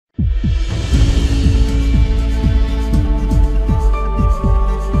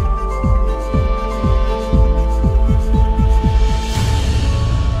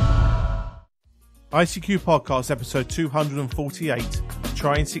ICQ Podcast, episode 248,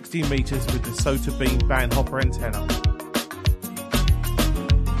 trying 16 metres with the SOTABeam BandHopper Antenna.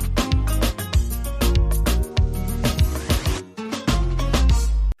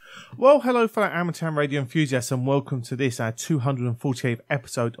 Well, hello fellow amateur radio enthusiasts, and welcome to this, our 248th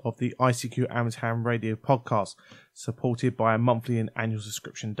episode of the ICQ Amateur Radio Podcast, supported by our monthly and annual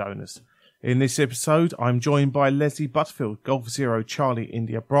subscription donors. In this episode, I'm joined by Leslie Butterfield, Golf Zero Charlie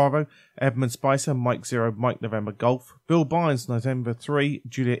India Bravo, Edmund Spicer, Mike Zero Mike November Golf, Bill Barnes, November 3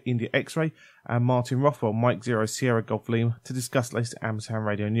 Juliet India X-Ray, and Martin Rothwell, Mike Zero Sierra Golf Lima, to discuss the latest amateur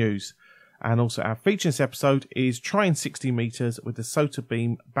radio news. And also our feature in this episode is trying 60 metres with the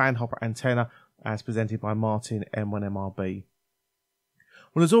SOTABeam BandHopper Antenna, as presented by Martin M1MRB.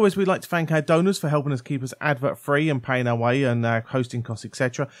 Well, as always, we'd like to thank our donors for helping us keep us advert free and paying our way and our hosting costs,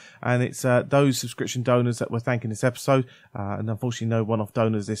 etc. And it's those subscription donors that we're thanking this episode. And unfortunately, no one-off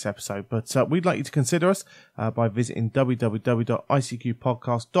donors this episode. But we'd like you to consider us by visiting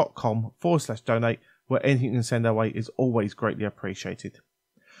www.icqpodcast.com/donate, where anything you can send our way is always greatly appreciated.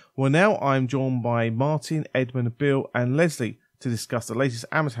 Well, now I'm joined by Martin, Edmund, Bill, and Leslie to discuss the latest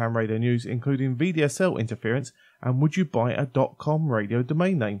amateur radio news, including VDSL interference and would you buy a .com radio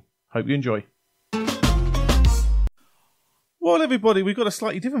domain name. Hope you enjoy. Well, everybody, we've got a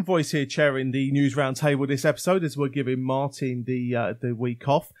slightly different voice here chairing the news roundtable this episode, as we're giving Martin the week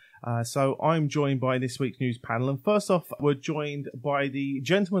off. So I'm joined by this week's news panel, and first off, we're joined by the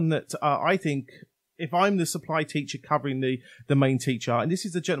gentleman that I think, if I'm the supply teacher covering the main teacher, and this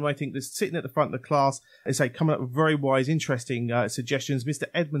is the gentleman I think that's sitting at the front of the class, coming up with very wise, interesting suggestions, Mr.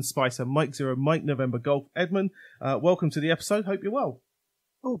 Edmund Spicer, Mike Zero, Mike November Golf. Edmund, welcome to the episode. Hope you're well.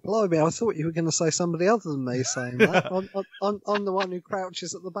 Oh, blimey, I thought you were going to say somebody other than me saying that. I'm the one who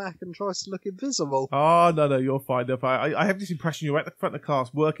crouches at the back and tries to look invisible. Oh, no, you're fine. I have this impression you're at the front of the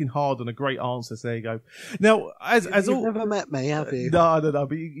class working hard on a great answer, so there you go. Now, You've never met me, have you? No,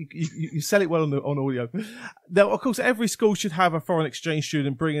 but you sell it well on audio. Now, of course, every school should have a foreign exchange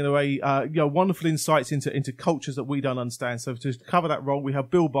student bringing away wonderful insights into cultures that we don't understand. So to cover that role, we have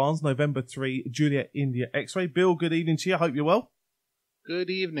Bill Barnes, November 3 Juliet India X-Ray. Bill, good evening to you. I hope you're well.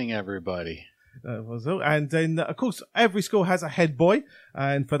 Good evening, everybody. And then, of course, every school has a head boy,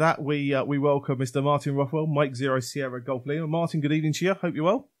 and for that we welcome Mr. Martin Rothwell, Mike Zero Sierra Golf Lima. Martin, good evening to you. Hope you're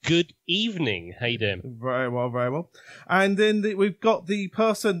well. Good evening. How you doing? Very well, very well. And then we've got the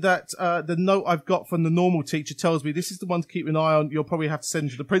person that the note I've got from the normal teacher tells me this is the one to keep an eye on. You'll probably have to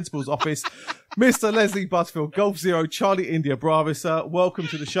send to the principal's office. Mr. Leslie Butterfield, Golf Zero Charlie India Bravo, sir. Welcome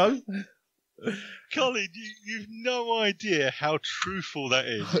to the show. Colin, you've no idea how truthful that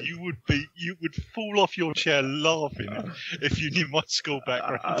is. You would fall off your chair laughing if you knew my school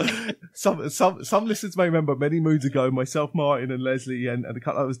background. Some listeners may remember many moons ago, myself, Martin, and Leslie, and a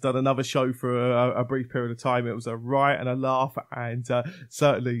couple of us done another show for a brief period of time. It was a riot and a laugh, and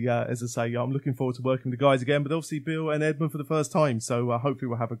certainly, as I say, I'm looking forward to working with the guys again. But obviously, Bill and Edmund for the first time, so hopefully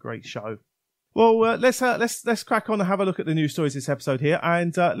we'll have a great show. Well, let's crack on and have a look at the news stories this episode here,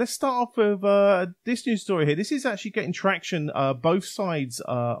 and let's start off with this news story here. This is actually getting traction both sides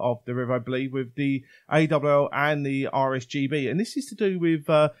of the river, I believe, with the AWL and the RSGB, and this is to do with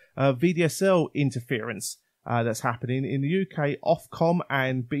VDSL interference that's happening in the UK. Ofcom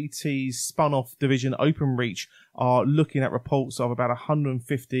and BT's spun-off division OpenReach are looking at reports of about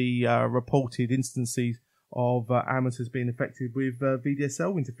 150 reported instances of amateurs being affected with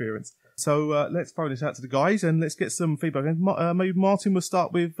VDSL interference. So let's throw this out to the guys and let's get some feedback. And maybe Martin, we'll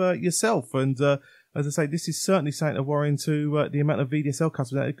start with yourself. And as I say, this is certainly something to worry into the amount of VDSL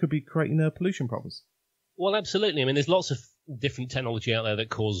customers that it could be creating pollution problems. Well, absolutely. I mean, there's lots of different technology out there that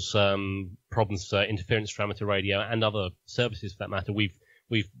cause problems for interference for amateur radio and other services for that matter. We've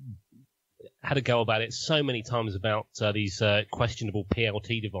had a go about it so many times about these questionable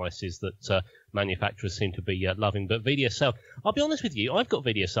PLT devices that manufacturers seem to be loving. But VDSL, I'll be honest with you, I've got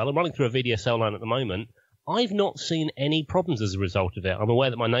VDSL. I'm running through a VDSL line at the moment. I've not seen any problems as a result of it. I'm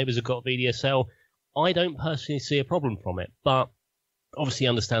aware that my neighbours have got VDSL. I don't personally see a problem from it, but obviously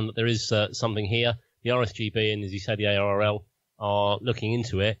understand that there is something here. The RSGB and, as you said, the ARRL are looking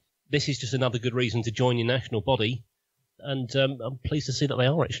into it. This is just another good reason to join your national body. And I'm pleased to see that they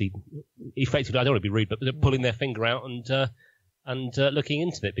are actually effectively, I don't want to be rude, but they're pulling their finger out and looking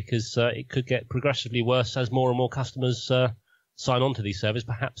into it, because it could get progressively worse as more and more customers sign on to these servers,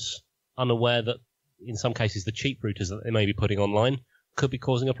 perhaps unaware that in some cases the cheap routers that they may be putting online could be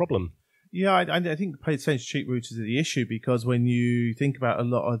causing a problem. Yeah, I think potential cheap routers are the issue, because when you think about a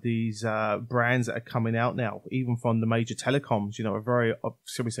lot of these brands that are coming out now, even from the major telecoms, are very,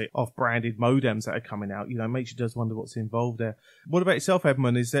 shall we say, off-branded modems that are coming out, makes you just wonder what's involved there. What about yourself,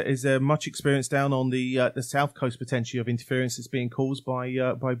 Edmund? Is there much experience down on the south coast potentially of interference that's being caused by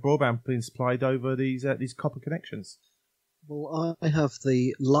broadband being supplied over these copper connections? Well, I have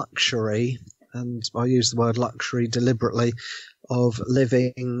the luxury, and I use the word luxury deliberately, of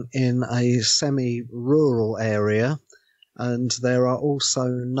living in a semi-rural area, and there are also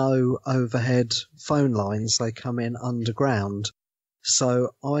no overhead phone lines. They come in underground. So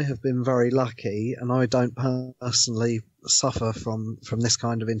I have been very lucky, and I don't personally suffer from this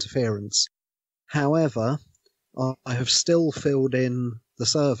kind of interference. However, I have still filled in the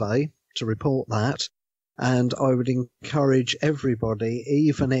survey to report that, and I would encourage everybody,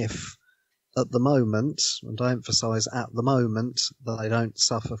 even if at the moment, and I emphasise at the moment, that they don't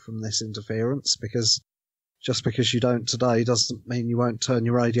suffer from this interference, because just because you don't today doesn't mean you won't turn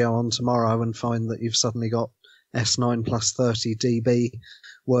your radio on tomorrow and find that you've suddenly got S9 plus 30 dB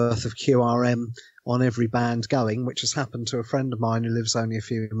worth of QRM on every band going, which has happened to a friend of mine who lives only a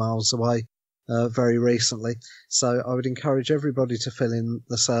few miles away very recently. So I would encourage everybody to fill in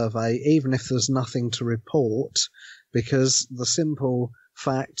the survey, even if there's nothing to report, because the simple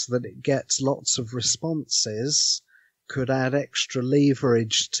fact that it gets lots of responses could add extra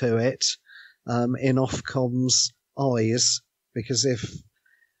leverage to it in Ofcom's eyes, because if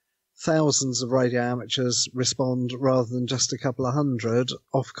thousands of radio amateurs respond rather than just a couple of hundred,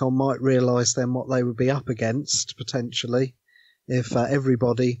 Ofcom might realise then what they would be up against potentially if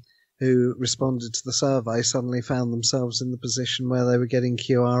everybody who responded to the survey suddenly found themselves in the position where they were getting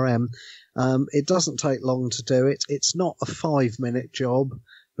QRM. It doesn't take long to do it. It's not a 5-minute job,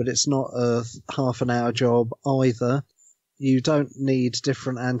 but it's not a half an hour job either. You don't need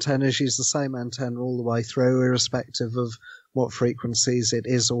different antennas. Use the same antenna all the way through, irrespective of what frequencies it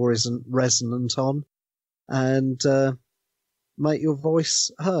is or isn't resonant on. And make your voice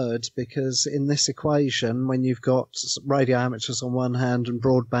heard, because in this equation, when you've got radio amateurs on one hand and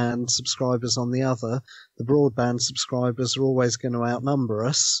broadband subscribers on the other, the broadband subscribers are always going to outnumber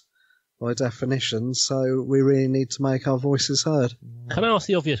us by definition, so we really need to make our voices heard. Can I ask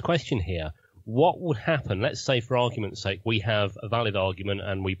the obvious question here? What would happen, let's say for argument's sake, we have a valid argument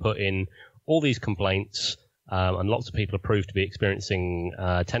and we put in all these complaints, and lots of people are proved to be experiencing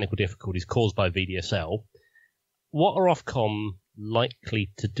technical difficulties caused by VDSL. What are Ofcom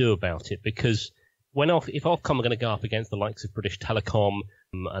likely to do about it? Because if Ofcom are going to go up against the likes of British Telecom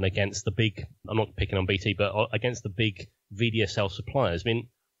and against the big, I'm not picking on BT, but against the big VDSL suppliers, I mean,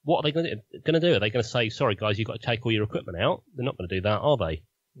 what are they going to do? Are they going to say, sorry guys, you've got to take all your equipment out? They're not going to do that, are they?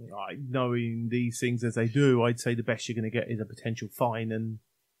 Knowing these things as they do, I'd say the best you're going to get is a potential fine,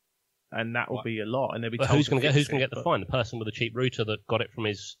 and that will be a lot. And they'll be told who's going to get the fine? The person with a cheap router that got it from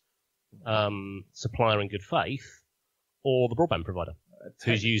his supplier in good faith, or the broadband provider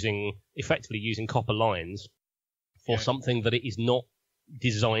who's effectively using copper lines for something that it is not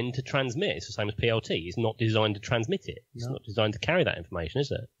designed to transmit? It's the same as PLT. It's not designed to transmit it. It's not designed to carry that information,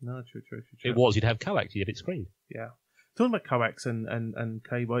 is it? No, true. It was. You'd have coax. You'd have it screened. Yeah. Talking about coax and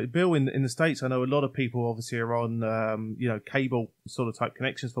cable, Bill, in the States, I know a lot of people obviously are on cable sort of type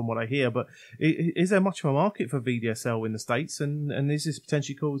connections from what I hear, but is there much of a market for VDSL in the States, and is this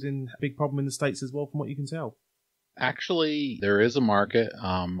potentially causing a big problem in the States as well from what you can tell? Actually, there is a market.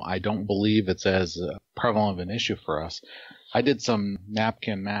 I don't believe it's as prevalent of an issue for us. I did some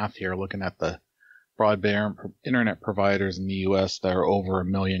napkin math here looking at the broadband internet providers in the U.S. that are over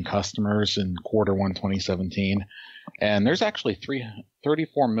 1 million customers in Q1 2017. And there's actually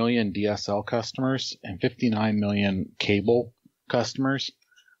 34 million DSL customers and 59 million cable customers.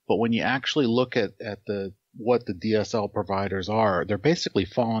 But when you actually look at what the DSL providers are, they're basically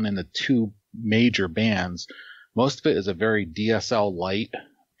falling into two major bands. Most of it is a very DSL light,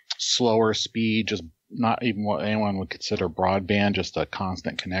 slower speed, just not even what anyone would consider broadband, just a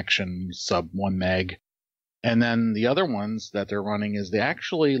constant connection, sub 1 meg. And then the other ones that they're running is they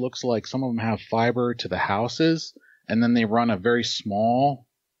actually looks like some of them have fiber to the houses, and then they run a very small,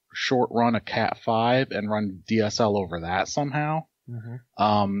 short run of Cat5 and run DSL over that somehow. Mm-hmm.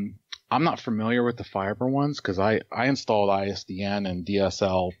 I'm not familiar with the fiber ones because I installed ISDN and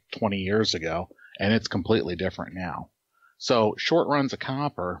DSL 20 years ago, and it's completely different now. So short runs of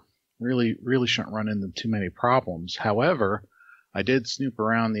copper really shouldn't run into too many problems. However, I did snoop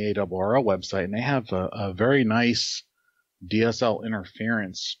around the ARRL website, and they have a very nice DSL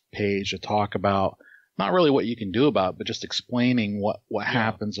interference page to talk about not really what you can do about it, but just explaining what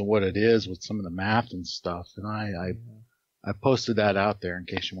happens and what it is with some of the math and stuff. And I posted that out there in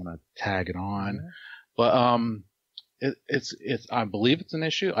case you want to tag it on. Yeah. But it's I believe it's an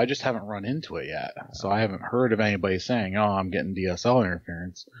issue. I just haven't run into it yet, so I haven't heard of anybody saying, "Oh, I'm getting DSL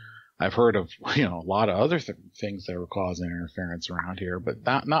interference." I've heard of a lot of other things that were causing interference around here, but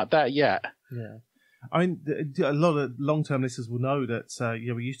not that yet. Yeah. I mean, a lot of long-term listeners will know that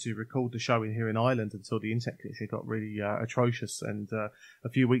we used to record the show in here in Ireland until the internet connection got really atrocious. And a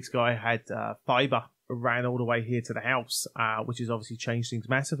few weeks ago, I had fibre ran all the way here to the house, which has obviously changed things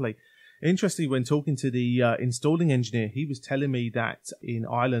massively. Interestingly, when talking to the installing engineer, he was telling me that in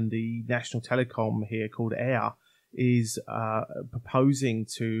Ireland, the national telecom here called AIR is proposing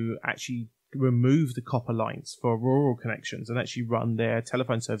to actually remove the copper lines for rural connections and actually run their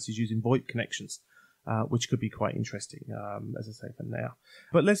telephone services using VoIP connections. Which could be quite interesting, as I say, for now.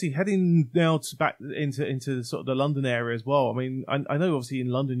 But Leslie, heading now back into sort of the London area as well. I mean, I know obviously in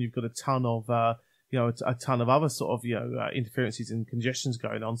London you've got a ton of, a ton of other sort of, interferences and congestions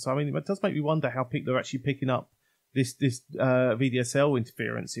going on. So I mean, it does make me wonder how people are actually picking up this VDSL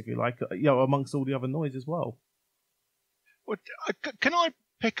interference, if you like, amongst all the other noise as well. Well, can I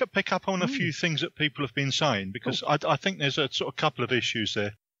pick up on a few things that people have been saying, because I think there's a sort of couple of issues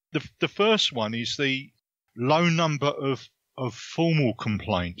there. The first one is the low number of formal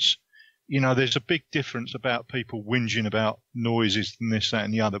complaints. There's a big difference about people whinging about noises and this, that,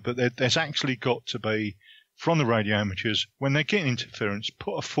 and the other, but there's actually got to be, from the radio amateurs, when they get interference,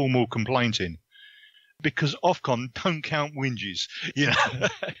 put a formal complaint in. Because Ofcom don't count whinges.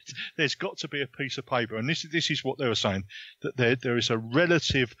 There's got to be a piece of paper, and this is what they were saying, that there is a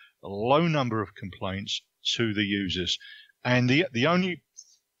relative low number of complaints to the users, and the only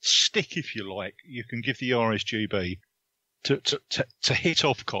stick, if you like, you can give the RSGB to hit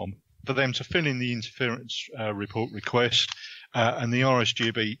Ofcom for them to fill in the interference report request and the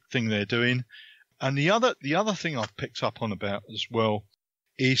RSGB thing they're doing. And the other thing I've picked up on about as well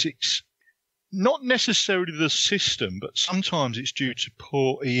is it's not necessarily the system, but sometimes it's due to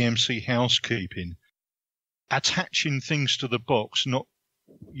poor EMC housekeeping, attaching things to the box, not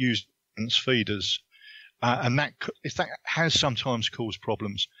using feeders. And that has sometimes caused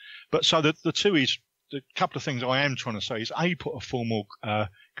problems. But so the couple of things I am trying to say is, A, put a formal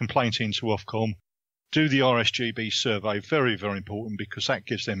complaint into Ofcom, do the RSGB survey, very, very important, because that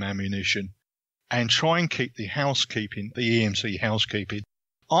gives them ammunition, and try and keep the housekeeping, the EMC housekeeping.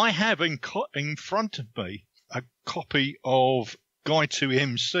 I have in front of me a copy of Guide to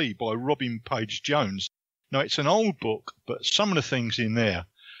MC by Robin Page Jones. Now, it's an old book, but some of the things in there,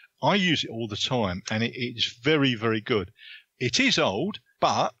 I use it all the time, and it's very, very good. It is old,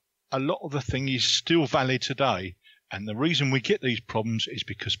 but a lot of the thing is still valid today. And the reason we get these problems is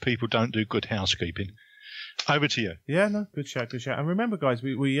because people don't do good housekeeping. Over to you. Yeah, no, good shout. And remember, guys,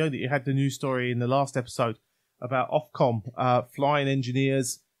 we had the news story in the last episode about Ofcom flying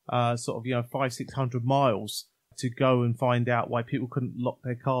engineers 500-600 miles to go and find out why people couldn't lock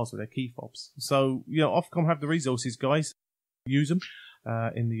their cars with their key fobs. So, Ofcom have the resources, guys. Use them.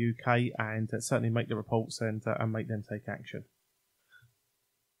 In the UK, and certainly make the reports and make them take action.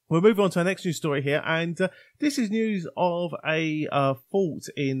 We'll move on to our next news story here, and this is news of a fault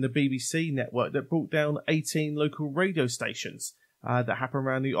in the BBC network that brought down 18 local radio stations that happen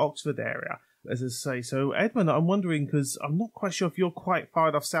around the Oxford area, as I say. So, Edmund, I'm wondering, because I'm not quite sure if you're quite far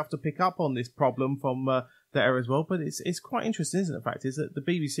enough south to pick up on this problem from that area as well, but it's quite interesting, isn't it? The fact is that the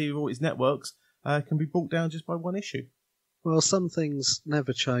BBC, with all its networks, can be brought down just by one issue. Well, some things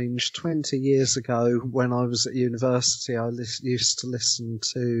never change. 20 years ago, when I was at university, I used to listen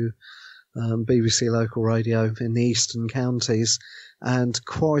to BBC local radio in the eastern counties, and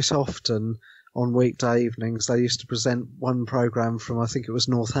quite often on weekday evenings they used to present one programme from, I think it was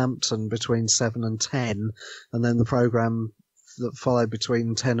Northampton, between 7 and 10, and then the programme that followed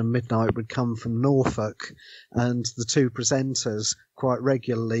between 10 and midnight would come from Norfolk, and the two presenters quite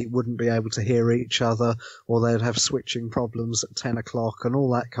regularly wouldn't be able to hear each other, or they'd have switching problems at 10 o'clock and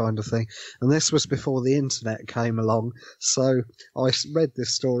all that kind of thing. And this was before the internet came along, so I read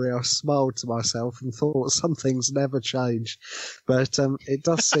this story, I smiled to myself and thought some things never change. But it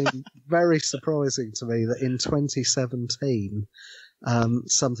does seem very surprising to me that in 2017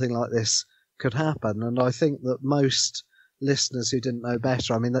 something like this could happen, and I think that most listeners who didn't know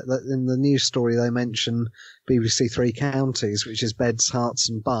better, I mean, in the news story they mention BBC Three Counties, which is Beds, Herts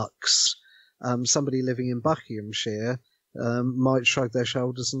and Bucks. Somebody living in Buckinghamshire might shrug their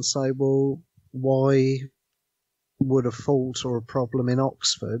shoulders and say, well, why would a fault or a problem in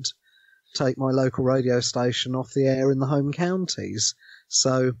Oxford take my local radio station off the air in the home counties?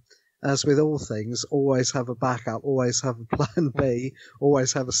 So as with all things, always have a backup, always have a plan B,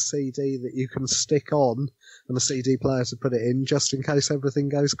 always have a CD that you can stick on and a CD player to put it in just in case everything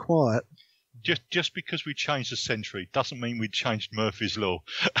goes quiet. Just because we changed the century doesn't mean we changed Murphy's Law.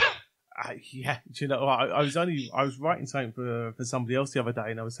 Yeah, do you know, I was writing something for somebody else the other day,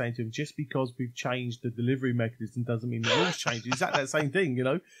 and I was saying to him, just because we've changed the delivery mechanism doesn't mean the rules change. It's that same thing, you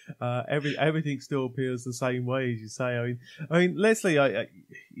know. Everything still appears the same way, as you say. I mean, Leslie,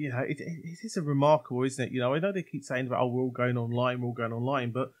 you know, it is a remarkable, isn't it? You know, I know they keep saying about, oh, we're all going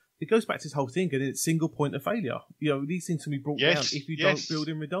online, but it goes back to this whole thing, and it's single point of failure. You know, these things can be brought down if you don't build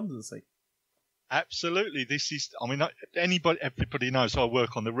in redundancy. Absolutely. This is, I mean, everybody knows I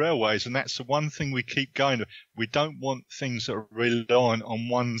work on the railways, and that's the one thing we keep going to. We don't want things that are reliant on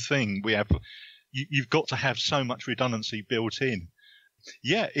one thing. You've got to have so much redundancy built in.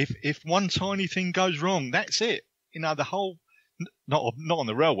 Yeah, if one tiny thing goes wrong, that's it. You know, the whole, not on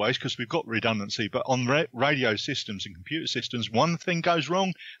the railways because we've got redundancy, but on radio systems and computer systems, one thing goes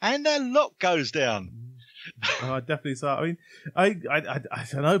wrong and a lot goes down. Definitely so. I mean, I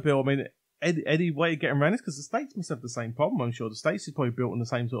don't know, Bill. I mean, any way of getting around this? Because the States must have the same problem, I'm sure. The States is probably built on the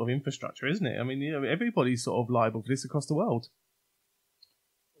same sort of infrastructure, isn't it? I mean, you know, everybody's sort of liable for this across the world.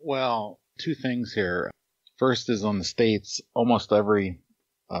 Well, two things here. First is on the States, almost every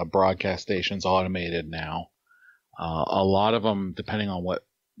broadcast station's automated now. A lot of them, depending on what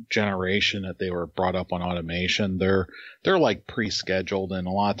generation that they were brought up on automation, they're like pre-scheduled, and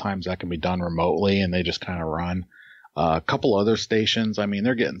a lot of times that can be done remotely, and they just kind of run. A couple other stations, I mean,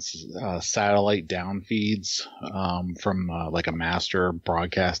 they're getting satellite down feeds from like a master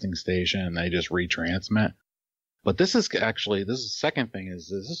broadcasting station, and they just retransmit. But this is the second thing is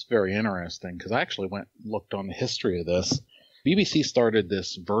this is very interesting because I actually looked on the history of this. BBC started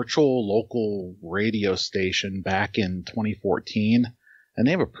this virtual local radio station back in 2014, and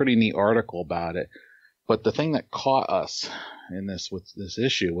they have a pretty neat article about it. But the thing that caught us in this with this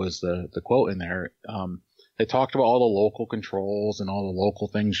issue was the quote in there. They talked about all the local controls and all the local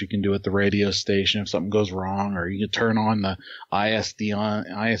things you can do at the radio station if something goes wrong, or you can turn on the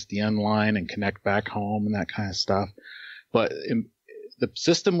ISDN line and connect back home and that kind of stuff. But the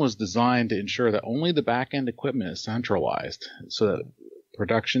system was designed to ensure that only the back-end equipment is centralized so that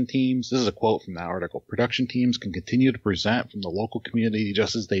production teams, this is a quote from that article, production teams can continue to present from the local community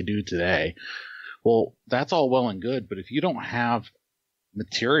just as they do today. Well, that's all well and good, but if you don't have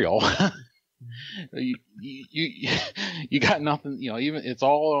material, you got nothing, you know, even it's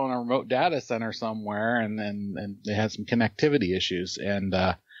all on a remote data center somewhere, and they had some connectivity issues. And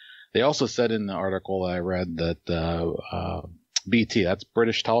they also said in the article I read that BT, that's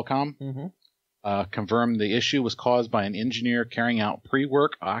British Telecom, confirmed the issue was caused by an engineer carrying out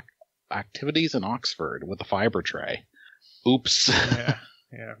pre-work activities in Oxford with a fiber tray. Oops.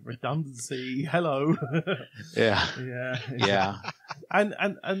 Yeah, redundancy. Hello. Yeah.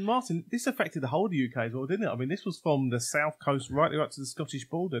 And Martin, this affected the whole of the UK as well, didn't it? I mean, this was from the south coast right up to the Scottish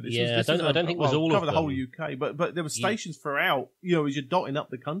border. I don't think it was all of them. The whole UK, but there were stations throughout. You know, as you're dotting up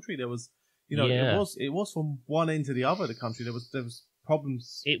the country, there was, you know, it was from one end to the other of the country. There was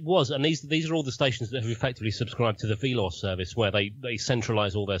problems. It was, and these are all the stations that have effectively subscribed to the VLOS service, where they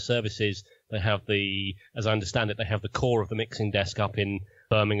centralise all their services. They have as I understand it, they have the core of the mixing desk up in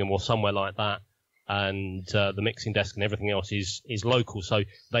Birmingham or somewhere like that, and the mixing desk and everything else is local. So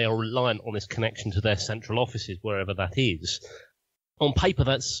they are reliant on this connection to their central offices, wherever that is. On paper,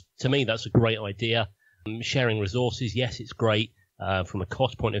 to me, that's a great idea. Sharing resources, yes, it's great. From a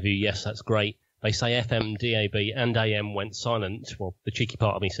cost point of view, yes, that's great. They say FM, DAB, and AM went silent. Well, the cheeky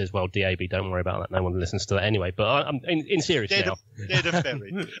part of me says, well, DAB, don't worry about that. No one listens to that anyway. But I'm in serious now. They're the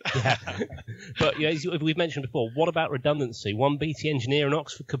ferry. Yeah. But as we've mentioned before, what about redundancy? One BT engineer in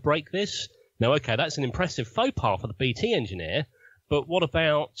Oxford could break this? Now, okay, that's an impressive faux pas for the BT engineer. But what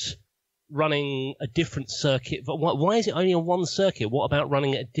about running a different circuit? Why is it only on one circuit? What about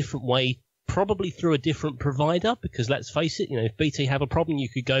running it a different way? Probably through a different provider, because let's face it, you know, if BT have a problem, you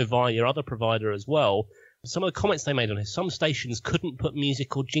could go via your other provider as well. Some of the comments they made on it, some stations couldn't put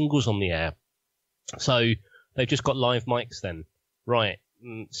music or jingles on the air. So they've just got live mics then. Right.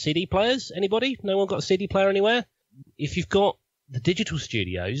 CD players? Anybody? No one got a CD player anywhere? If you've got the digital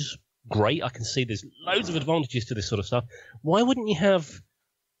studios, great. I can see there's loads of advantages to this sort of stuff. Why wouldn't you have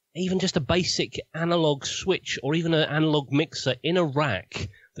even just a basic analog switch or even an analog mixer in a rack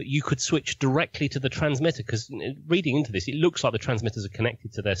that you could switch directly to the transmitter? Because reading into this, it looks like the transmitters are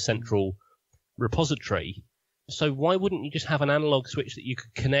connected to their central repository. So why wouldn't you just have an analog switch that you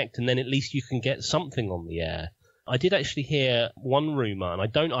could connect, and then at least you can get something on the air? I did actually hear one rumour,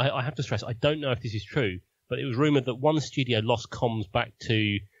 and I have to stress, I don't know if this is true, but it was rumoured that one studio lost comms back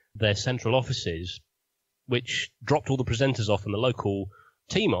to their central offices, which dropped all the presenters off and the local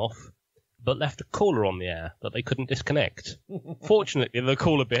team off, but left a caller on the air that they couldn't disconnect. Fortunately, the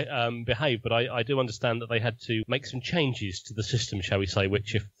caller behaved, but I do understand that they had to make some changes to the system, shall we say,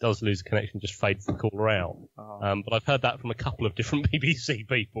 which, if it does lose a connection, just fades the caller out. But I've heard that from a couple of different BBC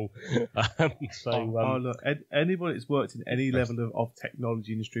people. Look, anybody that's worked in any level of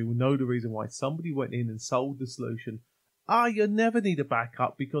technology industry will know the reason why somebody went in and sold the solution. You never need a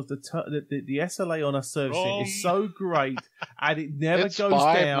backup because the SLA on a servicing is so great and it never goes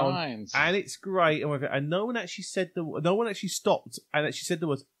down 5 and it's great and no one actually stopped and actually said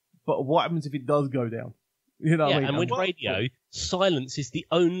to us, but what happens if it does go down? You know what I mean? And with radio, silence is the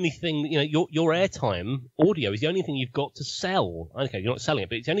only thing, your airtime audio is the only thing you've got to sell. Okay, you're not selling it,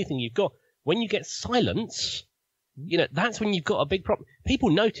 but it's the only thing you've got. When you get silence, that's when you've got a big problem. People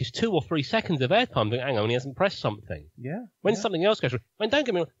notice 2 or 3 seconds of airtime, think, hang on, he hasn't pressed something. Yeah. When something else goes wrong. Don't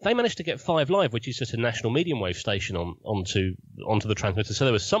get me wrong, they managed to get 5 Live, which is just a national medium wave station, onto the transmitter, so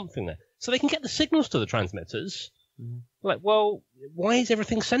there was something there. So they can get the signals to the transmitters. Like, well, why is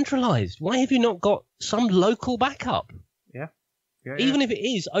everything centralized? Why have you not got some local backup? Yeah. Even if it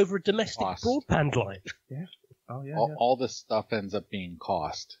is over a domestic broadband line. Yeah. Oh, yeah. All this stuff ends up being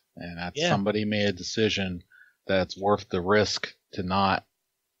cost. And that's somebody made a decision that's worth the risk to not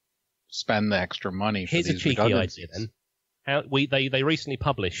spend the extra money for Here's these a cheeky idea then. They recently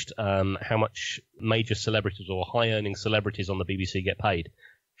published how much major celebrities or high-earning celebrities on the BBC get paid.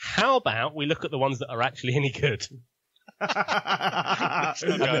 How about we look at the ones that are actually any good? Let's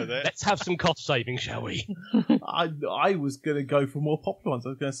have some cost saving, shall we? I was going to go for more popular ones. I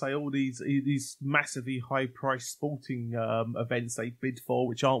was going to say all these massively high-priced sporting events they bid for,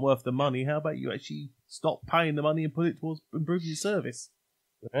 which aren't worth the money. How about you actually stop paying the money and put it towards improving your service?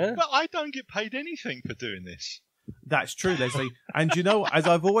 Yeah. But I don't get paid anything for doing this. That's true, Leslie. And as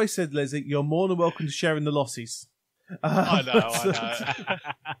I've always said, Leslie, you're more than welcome to share in the losses. I know.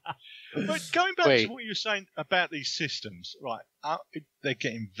 But going back to what you were saying about these systems, right? They're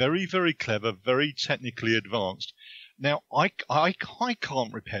getting very, very clever, very technically advanced. Now, I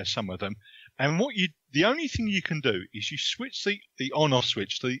can't repair some of them, and the only thing you can do is you switch the on-off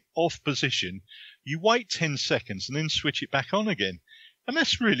switch to the off position. You wait 10 seconds and then switch it back on again, and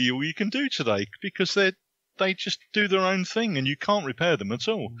that's really all you can do today because they just do their own thing, and you can't repair them at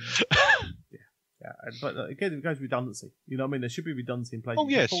all. Yeah, but again, it goes with redundancy. You know what I mean? There should be redundancy in place. Oh,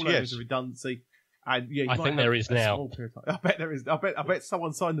 yes. Redundancy. And I think there is now. I bet there is. I bet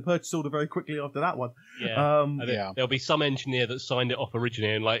someone signed the purchase order very quickly after that one. Yeah. There'll be some engineer that signed it off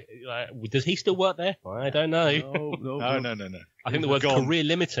originally and like, does he still work there? I don't know. No. I think the word career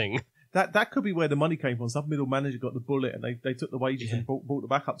limiting. That could be where the money came from. Some middle manager got the bullet and they took the wages and bought the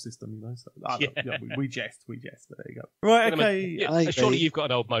backup system, So, we jest. There you go. Right, okay. Surely you've got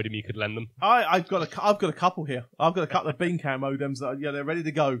an old modem you could lend them. I've got a couple here. I've got a couple of bean cam modems that they're ready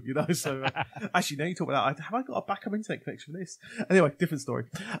to go, So actually, now you talk about that. Have I got a backup internet connection for this? Anyway, different story.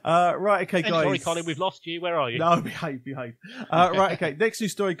 Right, okay, guys. Sorry, Colin, we've lost you. Where are you? No, behave. Right, okay. Next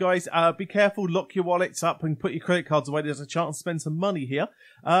news story, guys. Be careful. Lock your wallets up and put your credit cards away. There's a chance to spend some money here.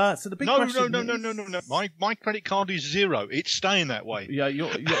 So the big question No. My credit card is 0. It's staying that way. Yeah,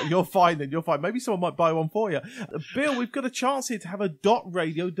 you're fine then. You're fine. Maybe someone might buy one for you. Bill, we've got a chance here to have a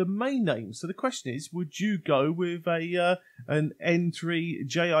 .radio domain name. So the question is, would you go with an N3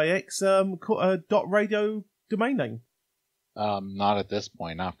 JIX .radio domain name? Not at this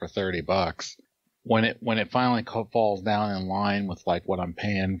point. Not for $30. When it finally falls down in line with like what I'm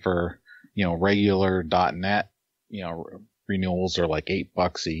paying for, regular .net, renewals are like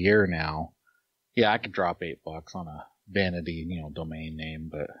 $8 a year now. Yeah, I could drop $8 on a vanity, domain name,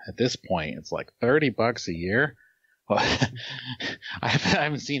 but at this point, it's like $30 a year. Well, I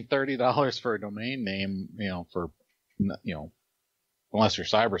haven't seen $30 for a domain name, for unless you're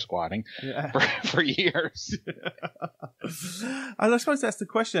cyber squatting for years. And I suppose that's the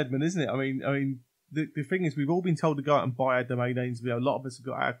question, Edmund, isn't it? I mean. The thing is, we've all been told to go out and buy our domain names. A lot of us have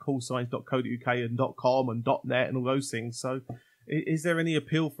got our callsigns.co.uk and .com and .net and all those things. So is there any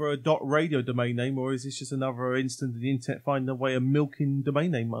appeal for a .radio domain name, or is this just another instance of the internet finding a way of milking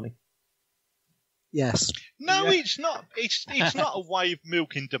domain name money? Yes. No, it's not. It's not a way of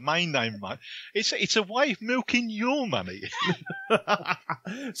milking domain name money. It's a way of milking your money.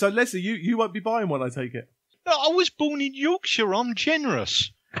 So, Leslie, you won't be buying one, I take it? No, I was born in Yorkshire. I'm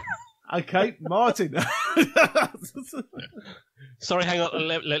generous. Okay, Martin. Sorry, hang on.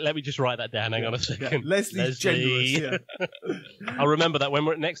 Let me just write that down. Hang on a second. Yeah, Leslie's generous. Yeah. I'll remember that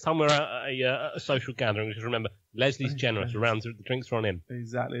next time we're at a social gathering. Just remember, Leslie's generous. Around the drinks are on him.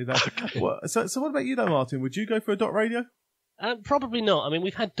 Exactly. So what about you, though, Martin? Would you go for a .radio? Probably not. I mean,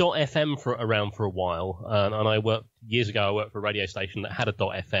 we've had .fm around for a while, and I worked for a radio station that had a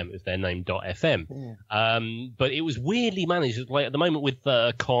 .fm. It was their name, .fm. But it was weirdly managed. Like at the moment with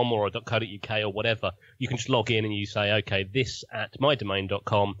 .com or .co.uk or whatever, you can just log in and you say, okay, this at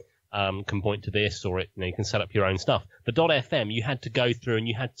mydomain.com can point to this, or you can set up your own stuff. The .fm, you had to go through and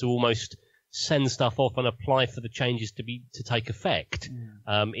you had to almost send stuff off and apply for the changes to take effect.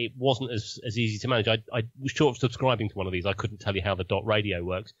 It wasn't as easy to manage. I was short of subscribing to one of these. I couldn't tell you how the .radio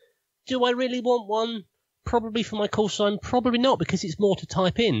works. Do I really want one? Probably for my call sign. Probably not, because it's more to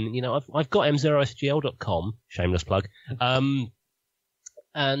type in. I've got m0sgl.com, shameless plug,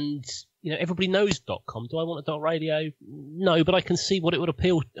 and everybody knows .com. Do I want a .radio? No, but I can see what it would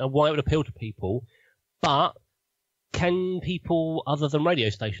appeal, why it would appeal to people. But can people other than radio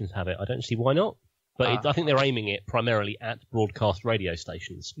stations have it? I don't see why not. But I think they're aiming it primarily at broadcast radio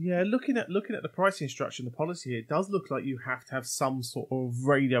stations. Yeah, looking at the pricing structure and the policy here, it does look like you have to have some sort of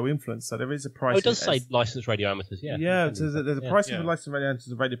radio influence. So there is a price. Oh, it does say licensed radio amateurs, yeah. Yeah, so there's a pricing for licensed radio amateurs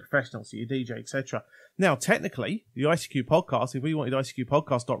and radio professionals, so your DJ, etc. Now, technically, the ICQ podcast, if we wanted ICQ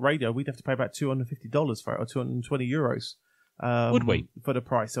podcast.radio, we'd have to pay about $250 for it, or €220. Would we? For the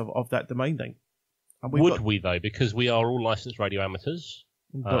price of that domain name. Would we, though? Because we are all licensed radio amateurs.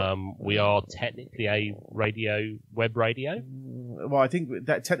 We are technically a web radio. Well, I think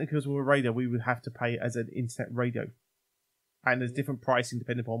that technically as we're a radio, we would have to pay as an internet radio. And there's different pricing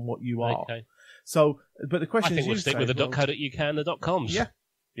depending upon what you are. Okay. So, but the question is... I think we'll stick with the .co.uk and the .coms.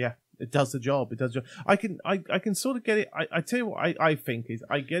 Yeah. It does the job. I can sort of get it. I tell you what I think is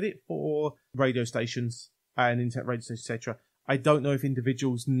I get it for radio stations and internet radio stations, etc. I don't know if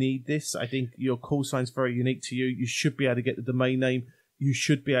individuals need this. I think your call sign's very unique to you. You should be able to get the domain name. You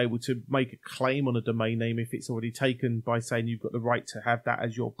should be able to make a claim on a domain name if it's already taken by saying you've got the right to have that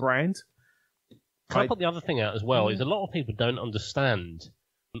as your brand. Can I put the other thing out as well? Is a lot of people don't understand.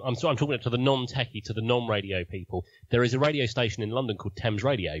 I'm talking to the non-techie, to the non-radio people. There is a radio station in London called Thames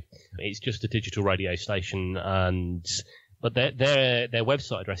Radio. It's just a digital radio station, but their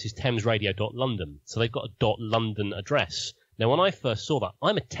website address is thamesradio.london. So they've got a .london address. Now, when I first saw that,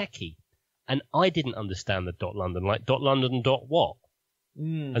 I'm a techie, and I didn't understand the .london, like .london what?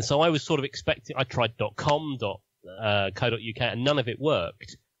 And so I was sort of expecting, I tried .com, .co.uk, and none of it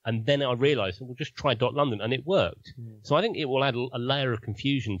worked. And then I realised, we'll just try .london, and it worked. So I think it will add a layer of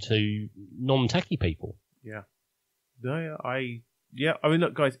confusion to non-techie people. Yeah. I mean,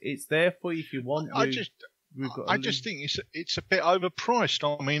 look, guys, it's there for you if you want. I just think it's a bit overpriced.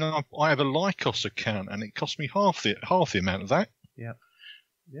 I mean, I have a Lycos account, and it cost me half the amount of that. Yeah.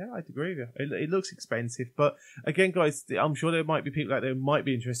 Yeah, I'd agree with you. It looks expensive, but again, guys, I'm sure there might be people out there who might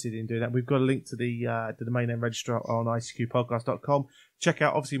be interested in doing that. We've got a link to the domain name registrar on icqpodcast.com. Check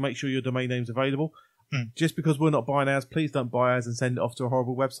out, obviously, make sure your domain name's available. Just because we're not buying ours, please don't buy ours and send it off to a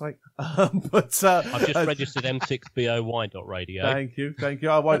horrible website. But I've just registered m6boy.radio. Thank you.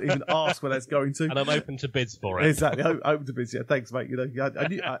 I won't even ask where that's going to. And I'm open to bids for it. Exactly, open to bids. Yeah, thanks, mate.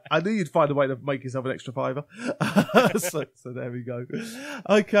 I knew you'd find a way to make yourself an extra $5. so there we go.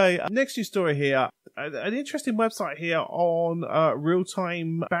 Okay, next news story here. An interesting website here on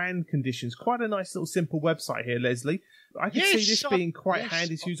real-time band conditions. Quite a nice little simple website here, Leslie. I can see this being quite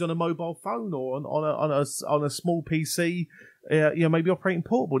handy to use on a mobile phone or on a small PC, maybe operating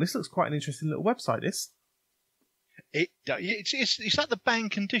portable. This looks quite an interesting little website, this. Is that the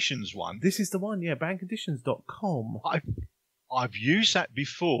band conditions one? This is the one, yeah, bandconditions.com. I've used that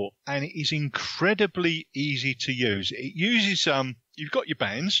before, and it is incredibly easy to use. It uses, you've got your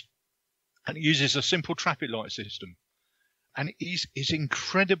bands, and it uses a simple traffic light system. And it is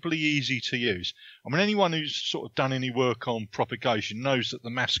incredibly easy to use. I mean, anyone who's sort of done any work on propagation knows that the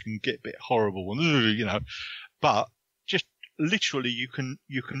maths can get a bit horrible, but just literally you can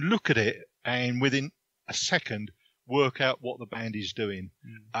look at it and within a second work out what the band is doing.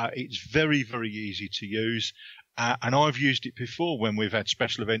 It's very, very easy to use. And I've used it before when we've had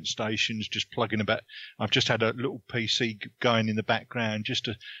special event stations, just plugging about. I've just had a little PC going in the background just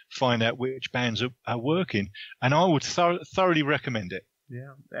to find out which bands are working. And I would thoroughly recommend it.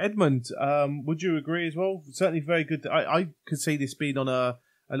 Yeah. Edmund, would you agree as well? Certainly very good. I could see this being on a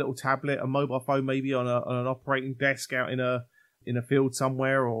little tablet, a mobile phone, maybe on an operating desk out in a field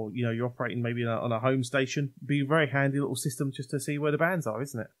somewhere, or, you're operating maybe on a home station. Be a very handy little system just to see where the bands are,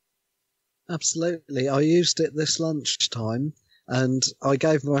 isn't it? Absolutely. I used it this lunchtime, and I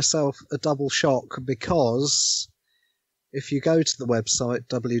gave myself a double shock because if you go to the website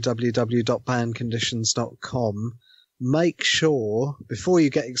www.bandconditions.com, make sure, before you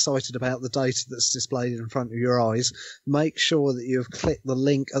get excited about the data that's displayed in front of your eyes, make sure that you've clicked the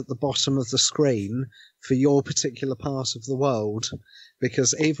link at the bottom of the screen for your particular part of the world.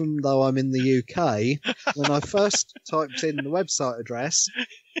 Because even though I'm in the UK, when I first typed in the website address,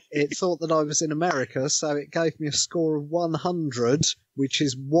 it thought that I was in America, so it gave me a score of 100, which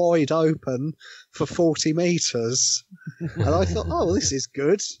is wide open for 40 metres. And I thought, oh, this is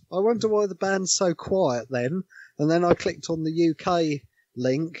good. I wonder why the band's so quiet then. And then I clicked on the UK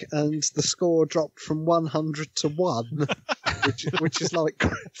link, and the score dropped from 100 to 1, which is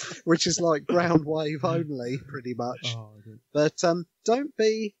like ground wave only, pretty much. Oh, but don't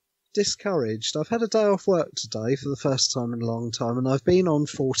be discouraged. I've had a day off work today for the first time in a long time, and I've been on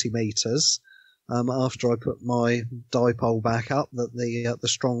 40 metres after I put my dipole back up that the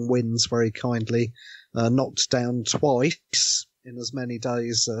strong winds very kindly knocked down twice in as many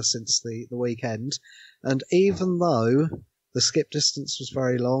days since the weekend. And even though the skip distance was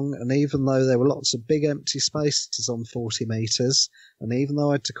very long, and even though there were lots of big empty spaces on 40 metres, and even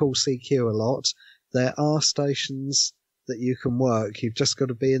though I had to call CQ a lot, there are stations that you can work. You've just got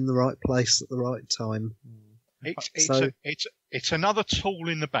to be in the right place at the right time. It's another tool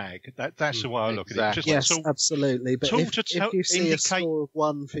in the bag. That's the way I look at it. Yes, absolutely. But if you see a score of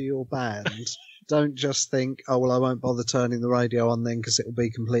 1 for your band, don't just think, oh, well, I won't bother turning the radio on then because it will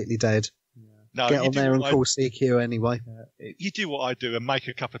be completely dead. No, get on there and call CQ anyway. You do what I do and make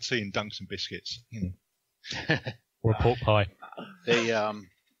a cup of tea and dunk some biscuits. Or a pork pie.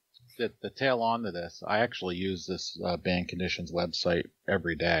 The tail on to this, I actually use this band conditions website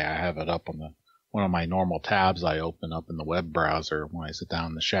every day. I have it up on one of my normal tabs I open up in the web browser when I sit down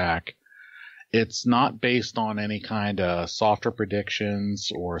in the shack. It's not based on any kind of software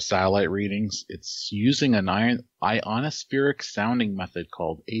predictions or satellite readings. It's using an ionospheric sounding method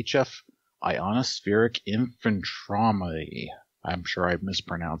called HF ionospheric infantry. I'm sure I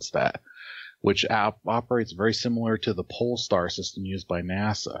mispronounced that, which operates very similar to the Polestar system used by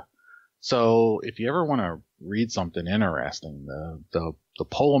NASA. So if you ever want to read something interesting, the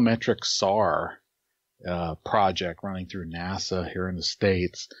Polometric SAR project running through NASA here in the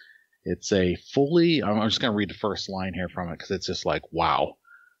States, it's a fully, I'm just going to read the first line here from it because it's just like, wow.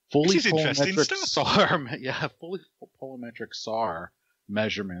 Fully Polometric SAR, fully Polometric SAR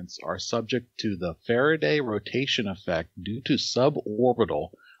measurements are subject to the Faraday rotation effect due to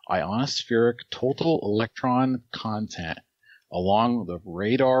suborbital ionospheric total electron content along the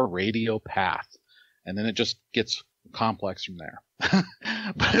radar radio path. And then it just gets complex from there.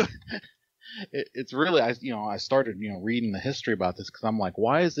 But it's really, I started, reading the history about this because I'm like,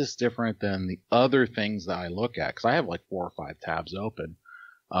 why is this different than the other things that I look at? Because I have like 4 or 5 tabs open.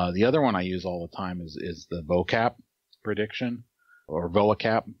 The other one I use all the time is the VOCAP prediction, or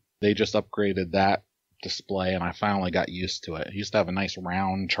VOACAP. They just upgraded that display, and I finally got used to it. It used to have a nice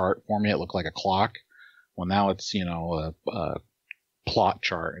round chart for me. It looked like a clock. Well, now it's, a plot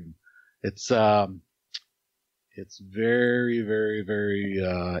chart, and it's very, very, very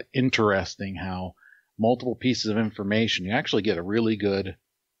interesting how multiple pieces of information, you actually get a really good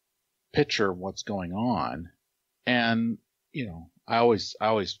picture of what's going on. And, I always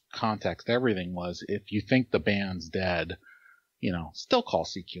context everything was, if you think the band's dead, still call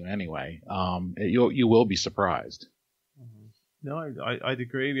CQ anyway. You will be surprised. No, I'd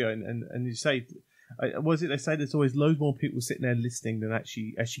agree with you. And you say, was it they say there's always loads more people sitting there listening than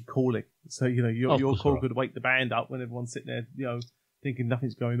actually calling. So, your call could wake the band up when everyone's sitting there, thinking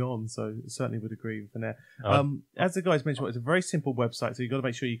nothing's going on. So certainly would agree with that. As the guys mentioned, it's a very simple website. So you've got to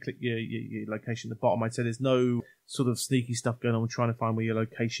make sure you click your location at the bottom. I'd say there's no sort of sneaky stuff going on with trying to find where your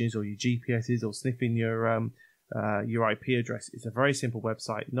location is or your GPS is or sniffing your IP address. It's a very simple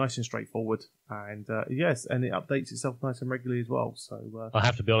website, nice and straightforward, and and it updates itself nice and regularly as well. So I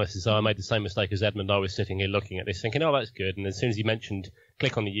have to be honest, so I made the same mistake as Edmund. I was sitting here looking at this, thinking, "Oh, that's good." And as soon as he mentioned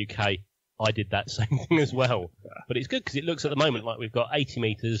click on the UK, I did that same thing as well. But it's good because it looks at the moment like we've got 80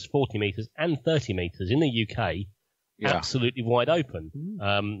 meters, 40 meters, and 30 meters in the UK. Yeah. Absolutely wide open.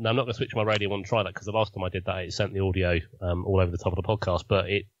 Now, I'm not going to switch my radio on and try that because the last time I did that, it sent the audio all over the top of the podcast. But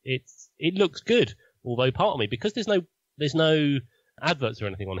it looks good. Although part of me, because there's no adverts or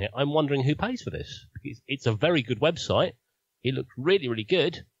anything on here, I'm wondering who pays for this. It's a very good website. It looks really, really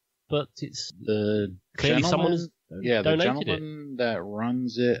good, but it's clearly someone's donated the gentleman that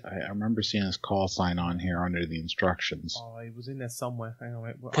runs it. I remember seeing his call sign on here under the instructions. Oh, he was in there somewhere. Hang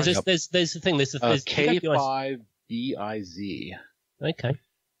on, because there's the thing. There's K5BIZ. Okay.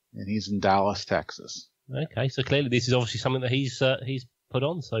 And he's in Dallas, Texas. Okay, so clearly this is obviously something that he's put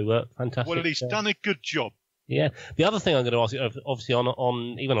on, so fantastic. Well, he's done a good job. Yeah. The other thing I'm going to ask you, obviously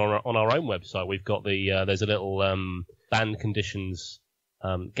on even on our own website, we've got there's a little band conditions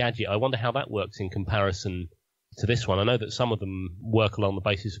gadget. I wonder how that works in comparison to this one. I know that some of them work along the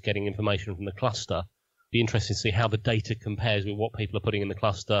basis of getting information from the cluster. Be interesting to see how the data compares with what people are putting in the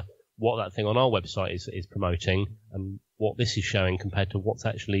cluster, what that thing on our website is promoting, and what this is showing compared to what's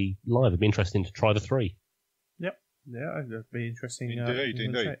actually live. It'd be interesting to try the three. Yep. Yeah, that'd be interesting.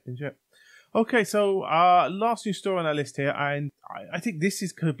 Indeed. Okay, so last news story on our list here, and I think this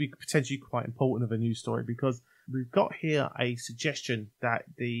could be potentially quite important of a news story because we've got here a suggestion that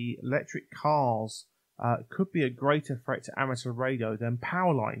the electric cars could be a greater threat to amateur radio than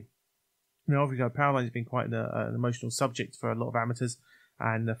Powerline. Now, obviously, Powerline has been quite an emotional subject for a lot of amateurs,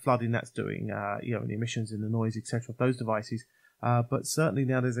 and the flooding that's doing, and the emissions and the noise, etc., of those devices. But certainly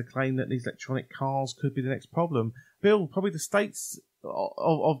now there's a claim that these electronic cars could be the next problem. Bill, probably the States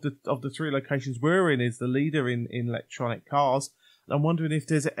of the three locations we're in is the leader in electronic cars. I'm wondering if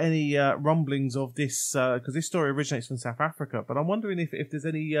there's any rumblings of this, because this story originates from South Africa, but I'm wondering if there's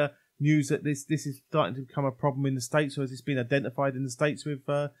any news that this is starting to become a problem in the States, or has this been identified in the States with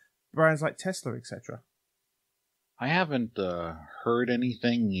brands like Tesla, etc.? I haven't heard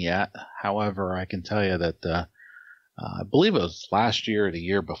anything yet. However, I can tell you that I believe it was last year or the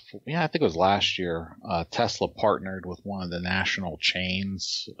year before. Yeah, I think it was last year. Tesla partnered with one of the national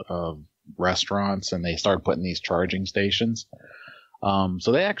chains of restaurants, and they started putting these charging stations.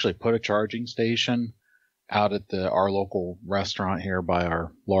 So they actually put a charging station out at our local restaurant here by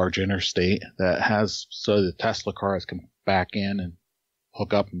our large interstate that has, so the Tesla cars can back in and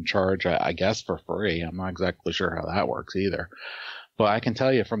hook up and charge, I guess, for free. I'm not exactly sure how that works either. But I can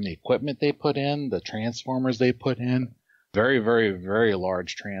tell you from the equipment they put in, the transformers they put in, very, very, very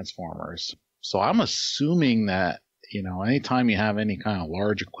large transformers. So I'm assuming that, anytime you have any kind of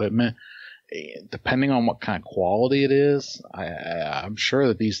large equipment, depending on what kind of quality it is, I'm sure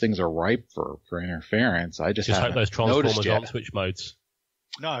that these things are ripe for interference. I just hope those transformers noticed yet. aren't switch modes.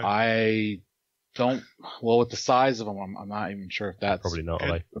 No. I don't. Well, with the size of them, I'm not even sure if that's probably not.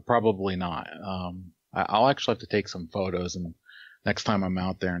 Right? Probably not. I'll actually have to take some photos and next time I'm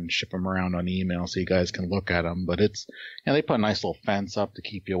out there and ship them around on email so you guys can look at them. But it's, they put a nice little fence up to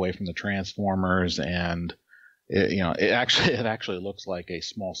keep you away from the transformers, and it actually looks like a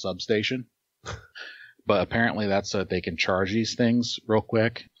small substation. But apparently that's so that they can charge these things real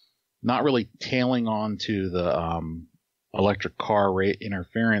quick. Not really tailing on to the electric car rate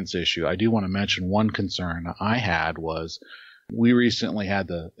interference issue. I do want to mention one concern I had was we recently had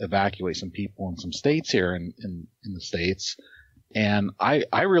to evacuate some people in some states here in the States. And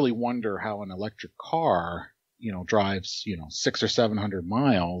I really wonder how an electric car, drives, 600 or 700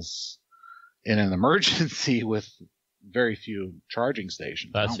 miles in an emergency with very few charging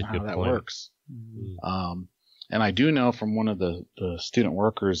stations. That's I don't a know good how point. That works. Mm-hmm. And I do know from one of the student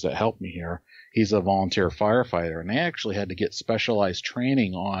workers that helped me here, he's a volunteer firefighter, and they actually had to get specialized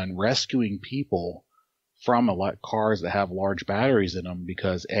training on rescuing people from cars that have large batteries in them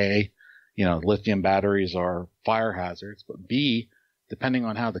because A, lithium batteries are fire hazards, but B, depending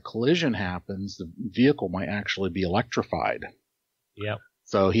on how the collision happens, the vehicle might actually be electrified. Yeah.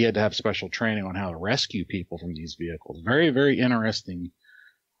 So he had to have special training on how to rescue people from these vehicles. Very, very interesting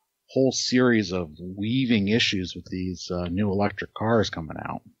whole series of weaving issues with these new electric cars coming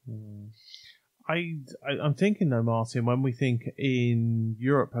out. I'm thinking though, Martin, when we think in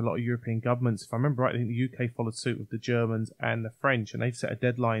Europe, a lot of European governments, if I remember right, I think the UK followed suit with the Germans and the French, and they've set a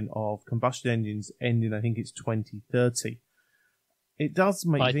deadline of combustion engines ending, I think it's 2030. It does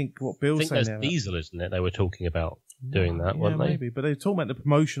make you think what Bill's saying there. I think that's diesel, isn't it? They were talking about doing that, weren't they? Maybe, but they're talking about the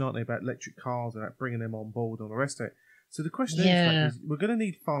promotion, aren't they, about electric cars and about bringing them on board and all the rest of it. So the question is, we're going to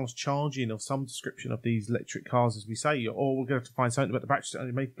need fast charging of some description of these electric cars, as we say, or we're going to have to find something about the battery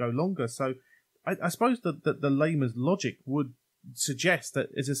and make it go longer. So I suppose that the layman's logic would suggest that,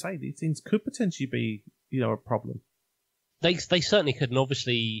 as I say, these things could potentially be, a problem. They certainly could, and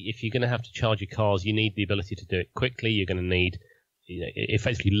obviously, if you're going to have to charge your cars, you need the ability to do it quickly. You're going to need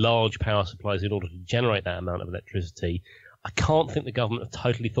effectively large power supplies in order to generate that amount of electricity. I can't think the government have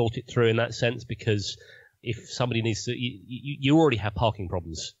totally thought it through in that sense, because if somebody needs to, you already have parking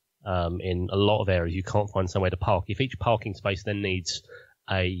problems in a lot of areas. You can't find somewhere to park. If each parking space then needs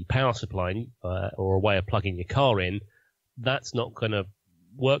a power supply or a way of plugging your car in, that's not going to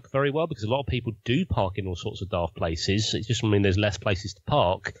work very well, because a lot of people do park in all sorts of daft places. It just means there's less places to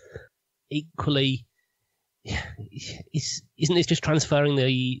park. Equally, isn't this just transferring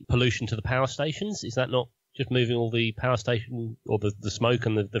the pollution to the power stations? Is that not just moving all the power station or the smoke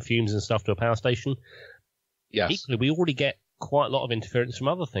and the fumes and stuff to a power station? Yes. Equally, we already get quite a lot of interference from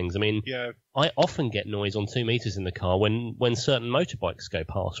other things. I mean, I often get noise on 2 meters in the car when certain motorbikes go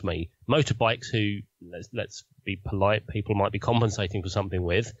past me. Motorbikes who, let's be polite, people might be compensating for something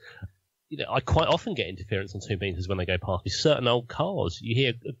with. I quite often get interference on 2 meters when they go past me. Certain old cars, you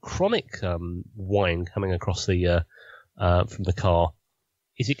hear a chronic whine coming across the from the car.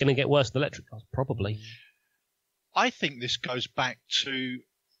 Is it going to get worse with electric cars? Probably. I think this goes back to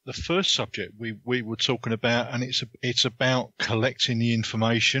the first subject we were talking about, and it's about collecting the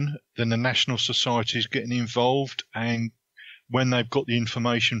information. Then the national society is getting involved, and when they've got the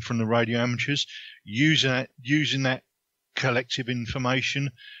information from the radio amateurs, using that collective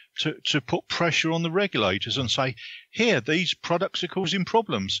information to put pressure on the regulators and say, here, these products are causing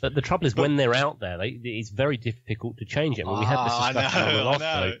problems. But the trouble is, when they're out there, it's very difficult to change it. I mean, we had this discussion on the last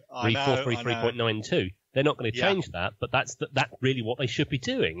show, 3433.92. They're not going to change that, but that's really what they should be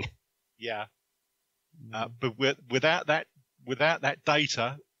doing. Yeah. But without that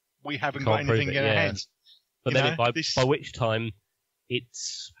data, we haven't got anything in our hands. But then by which time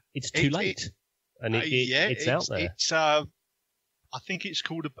it's too late, and it's out there. It's I think it's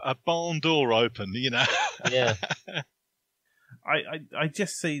called a barn door open. Yeah. I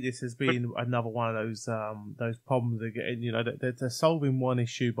just see this as being another one of those problems they're getting. They're solving one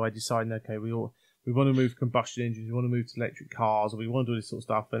issue by deciding, okay, we want to move combustion engines, we want to move to electric cars, or we want to do this sort of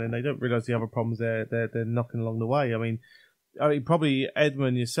stuff, and then they don't realise the other problems they're knocking along the way. I mean, probably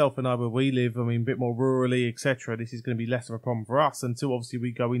Edmund, yourself, and I, where we live, a bit more rurally, etc. This is going to be less of a problem for us until obviously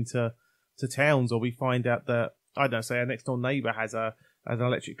we go into towns, or we find out that, I don't know, say our next door neighbour has an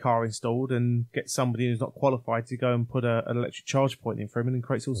electric car installed, and gets somebody who's not qualified to go and put an electric charge point in for him, and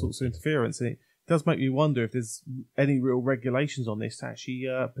creates all sorts of interference. And it does make me wonder if there's any real regulations on this to actually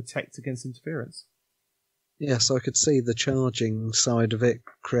protect against interference. Yes, I could see the charging side of it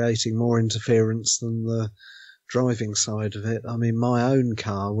creating more interference than the driving side of it. I mean, my own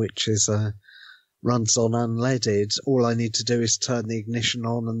car, which is runs on unleaded, all I need to do is turn the ignition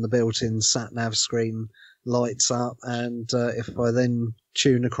on and the built-in sat-nav screen lights up, and if I then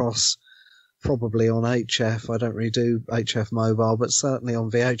tune across, probably on HF, I don't really do HF mobile, but certainly on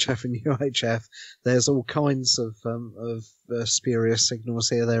VHF and UHF, there's all kinds of spurious signals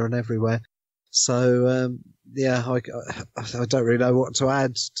here, there and everywhere. So, I don't really know what to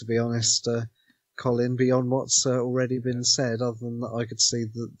add, to be honest, Colin, beyond what's already been said, other than that I could see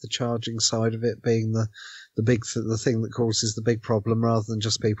the charging side of it being the thing that causes the big problem, rather than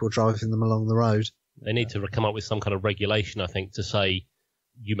just people driving them along the road. They need to come up with some kind of regulation, I think, to say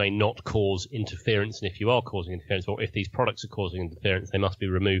you may not cause interference, and if you are causing interference, or if these products are causing interference, they must be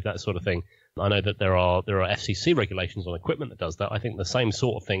removed, that sort of thing. I know that there are FCC regulations on equipment that does that. I think the same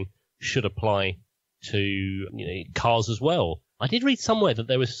sort of thing should apply to cars as well. I did read somewhere that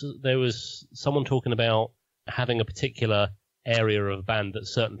there was someone talking about having a particular area of a band that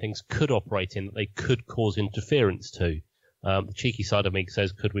certain things could operate in, that they could cause interference to. The cheeky side of me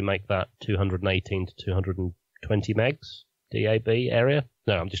says, could we make that 218 to 220 megs DAB area?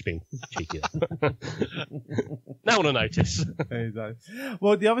 No, I'm just being cheeky there. No one will notice. There you go.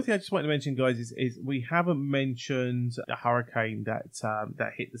 Well, the other thing I just wanted to mention, guys, is we haven't mentioned a hurricane that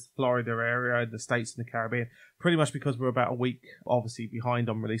hit the Florida area, the States and the Caribbean, pretty much because we're about a week, obviously, behind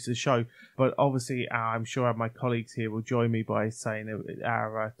on release of the show. But obviously, I'm sure my colleagues here will join me by saying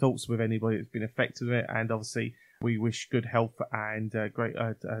our thoughts with anybody that's been affected with it, and obviously we wish good health and great,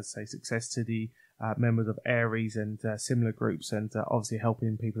 success to the members of Aries and similar groups, and obviously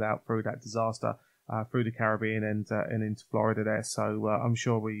helping people out through that disaster through the Caribbean and into Florida there. So I'm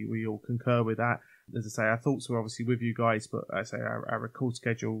sure we all concur with that. As I say, our thoughts were obviously with you guys, but as I say, our record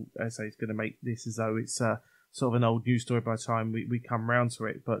schedule, as I say, is going to make this as though it's sort of an old news story by the time we come round to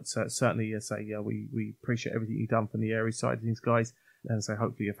it. But certainly, as I say, we appreciate everything you've done from the Aries side of things, guys. And so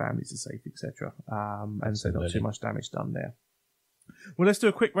hopefully your families are safe, etc. And so not too much damage done there. Well, let's do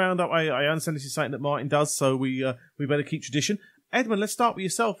a quick roundup. I understand this is something that Martin does, so we better keep tradition. Edmund, let's start with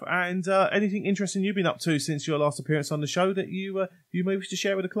yourself, and anything interesting you've been up to since your last appearance on the show that you may wish to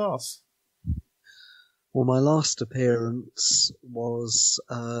share with the class. Well, my last appearance was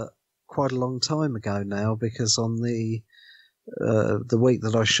quite a long time ago now, because on the week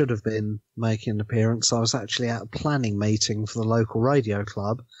that I should have been making an appearance, I was actually at a planning meeting for the local radio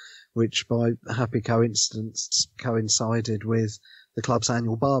club, which by happy coincidence coincided with the club's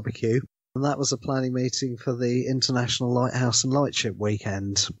annual barbecue. And that was a planning meeting for the International Lighthouse and Lightship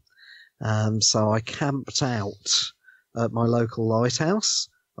weekend. So I camped out at my local lighthouse.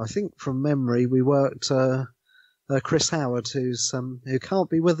 I think from memory we worked Chris Howard, who can't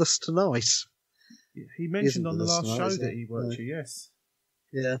be with us tonight. He mentioned on the last show that he worked you, yes.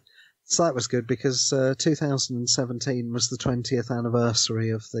 Yeah. So that was good because 2017 was the 20th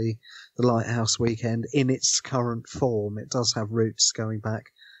anniversary of the Lighthouse Weekend in its current form. It does have roots going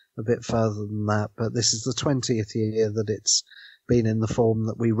back a bit further than that, but this is the 20th year that it's been in the form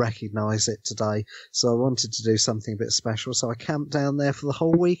that we recognise it today. So I wanted to do something a bit special, so I camped down there for the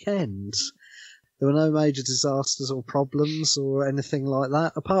whole weekend. There were no major disasters or problems or anything like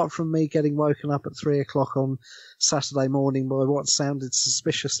that, apart from me getting woken up at 3 o'clock on Saturday morning by what sounded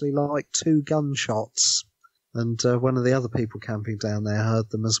suspiciously like 2 gunshots. And one of the other people camping down there heard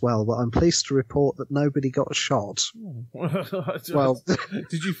them as well. But I'm pleased to report that nobody got shot. Well,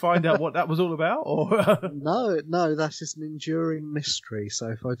 did you find out what that was all about? Or No, that is an enduring mystery. So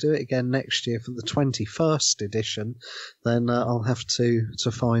if I do it again next year for the 21st edition, then I'll have to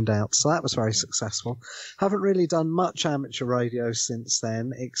find out. So that was very successful. Haven't really done much amateur radio since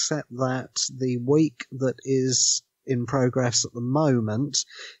then, except that the week that is in progress at the moment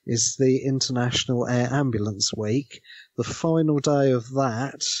is the International Air Ambulance Week. The final day of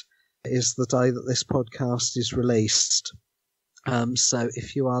that is the day that this podcast is released. So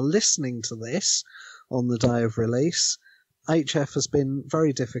if you are listening to this on the day of release, HF has been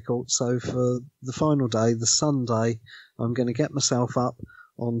very difficult. So for the final day, the Sunday, I'm going to get myself up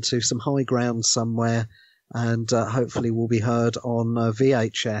onto some high ground somewhere and hopefully will be heard on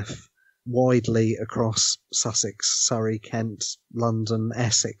VHF widely across Sussex, Surrey, Kent, London,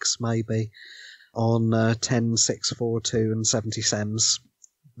 Essex, maybe, on 10, 642 and 70 SEMS,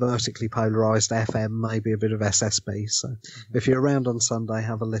 vertically polarised FM, maybe a bit of SSB. So if you're around on Sunday,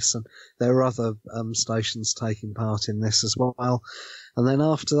 have a listen. There are other stations taking part in this as well. And then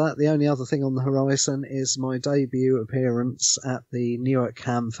after that, the only other thing on the horizon is my debut appearance at the Newark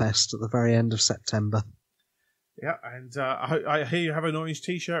Hamfest at the very end of September. Yeah, and I hear you have an orange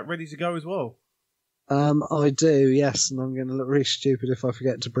T-shirt ready to go as well. I do, yes, and I'm going to look really stupid if I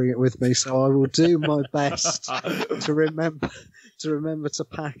forget to bring it with me. So I will do my best to remember to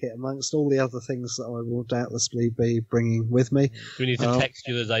pack it amongst all the other things that I will doubtlessly be bringing with me. We need to text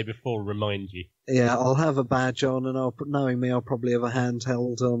you the day before, remind you. Yeah, I'll have a badge on, and knowing me, I'll probably have a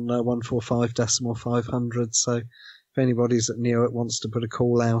handheld on 145.500. So if anybody's at Newark wants to put a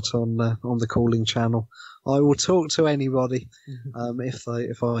call out on the calling channel, I will talk to anybody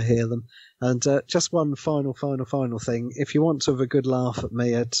if I hear them. And just one final thing. If you want to have a good laugh at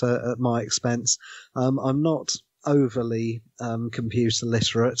me at my expense, I'm not overly computer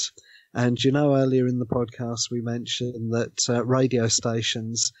literate. And earlier in the podcast we mentioned that radio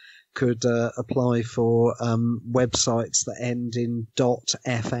stations could apply for websites that end in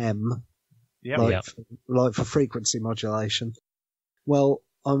 .fm. Like for frequency modulation. Well,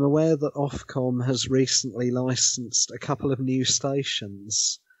 I'm aware that Ofcom has recently licensed a couple of new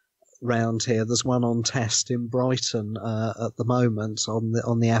stations round here. There's one on test in Brighton at the moment on the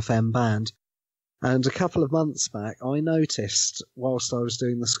FM band. And a couple of months back, I noticed, whilst I was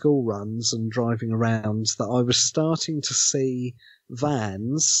doing the school runs and driving around, that I was starting to see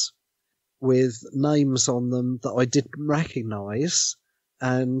vans with names on them that I didn't recognise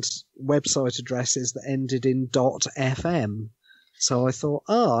and website addresses that ended in .fm. So I thought,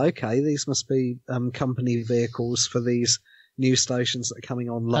 okay, these must be company vehicles for these new stations that are coming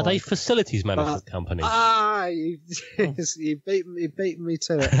online. Are they facilities management companies? You've beaten me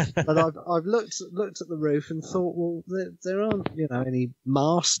to it. But I've looked at the roof and thought, well, there aren't any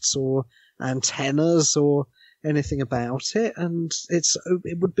masts or antennas or anything about it, and it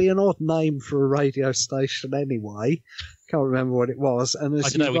would be an odd name for a radio station anyway. Can't remember what it was. And I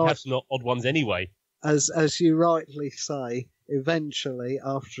don't know. We have some odd ones anyway. As you rightly say, eventually,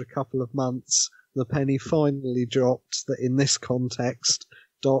 after a couple of months, the penny finally dropped that in this context,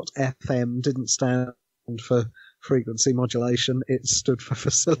 .fm didn't stand for frequency modulation. It stood for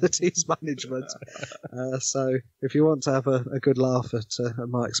facilities management. So if you want to have a good laugh at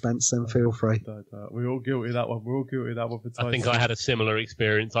my expense, then feel free. We're all guilty of that one. I think I had a similar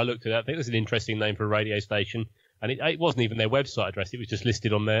experience. I looked at that. I think it was an interesting name for a radio station, and it wasn't even their website address. It was just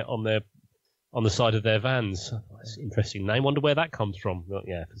listed on the side of their vans. That's an interesting name. Wonder where that comes from. Well,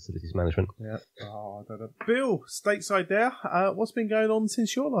 yeah, facilities management. Yeah. Oh, I don't know. Bill, stateside there. What's been going on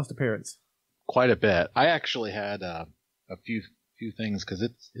since your last appearance? Quite a bit. I actually had a few things because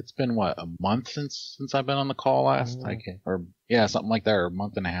it's been a month since I've been on the call last, something like that, or a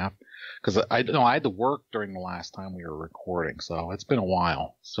month and a half. Because I had to work during the last time we were recording, so it's been a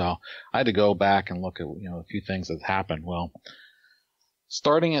while. So I had to go back and look at a few things that happened. Well,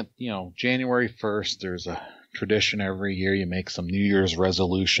 starting at January 1st, there's a tradition every year. You make some New Year's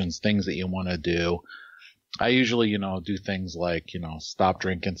resolutions, things that you want to do. I usually, do things like, stop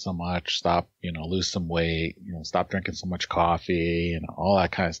drinking so much, lose some weight, stop drinking so much coffee, all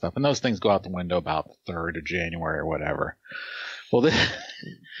that kind of stuff. And those things go out the window about the 3rd of January or whatever. Well,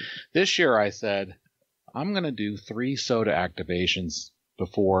 this year I said, I'm going to do 3 SOTA activations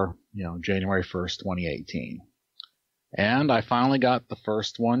before, January 1st, 2018. And I finally got the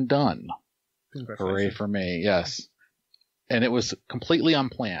first one done. Hooray for me. Yes. And it was completely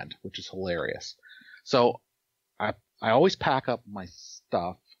unplanned, which is hilarious. So I always pack up my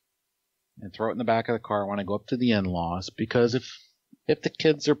stuff and throw it in the back of the car when I go up to the in-laws, because if the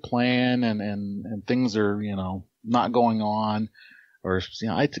kids are playing and things are, not going on, or,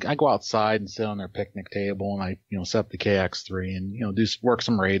 I go outside and sit on their picnic table and I, set up the KX3 and, do work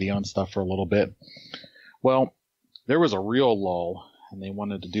some radio and stuff for a little bit. Well, there was a real lull and they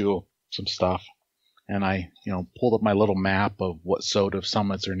wanted to do some stuff. And I, pulled up my little map of what SOTA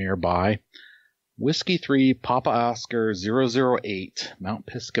summits are nearby. Whiskey 3 Papa Oscar 008 Mount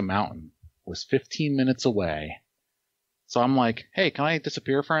Pisgah Mountain was 15 minutes away. So I'm like, hey, can I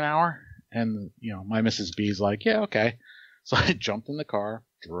disappear for an hour? And, my Mrs. B's like, yeah, okay. So I jumped in the car,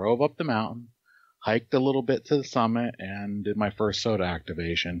 drove up the mountain, hiked a little bit to the summit, and did my first SOTA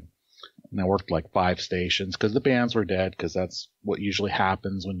activation. And I worked like 5 stations because the bands were dead, because that's what usually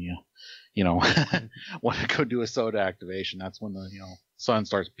happens when you want to go do a SOTA activation. That's when the, sun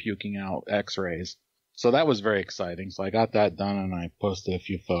starts puking out x-rays. So that was very exciting. So I got that done and I posted a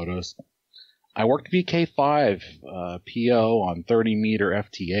few photos. I worked VK5 PO on 30 meter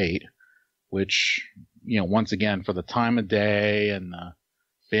FT8, which, once again, for the time of day and the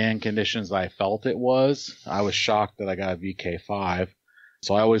band conditions I felt it was, I was shocked that I got a VK5.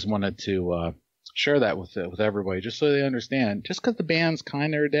 So I always wanted to share that with everybody, just so they understand. Just because the band's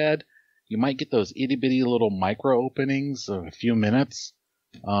kind of dead, you might get those itty bitty little micro openings of a few minutes.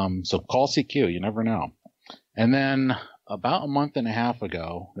 So call CQ, you never know. And then about a month and a half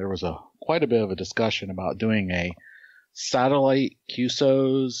ago, there was quite a bit of a discussion about doing a satellite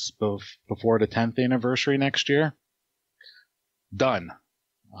QSOs before the 10th anniversary next year. Done.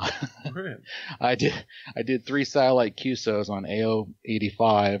 Brilliant. I did 3 satellite QSOs on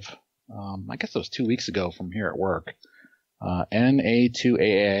AO85. I guess it was 2 weeks ago from here at work.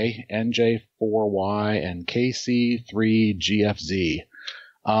 NA2AA, NJ4Y, and KC3GFZ.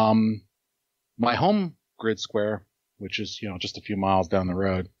 My home grid square, which is, just a few miles down the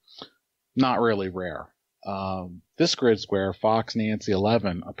road, not really rare. This grid square, Fox Nancy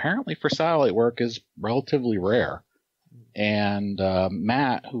 11, apparently for satellite work is relatively rare. And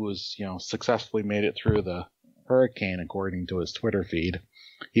Matt, who was, successfully made it through the hurricane according to his Twitter feed,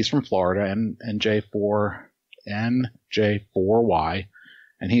 he's from Florida, and NJ4Y,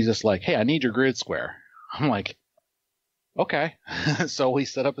 and he's just like, hey, I need your grid square. I'm like, okay. So we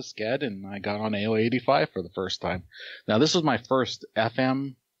set up a sched and I got on AO85 for the first time. Now this was my first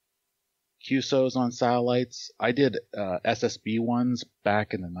FM QSOs on satellites. I did SSB ones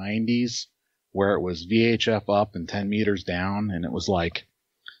back in the 90s where it was VHF up and 10 meters down, and it was like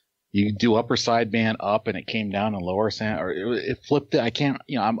you do upper sideband up and it came down and lower sand, or it flipped it. I can't,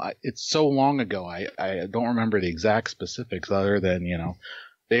 it's so long ago. I don't remember the exact specifics other than,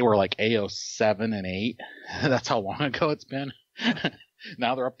 they were like AO7 and 8. That's how long ago it's been.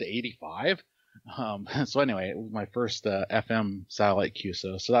 Now they're up to 85. So anyway, it was my first FM satellite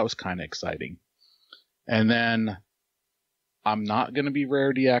QSO, so that was kind of exciting. And then I'm not going to be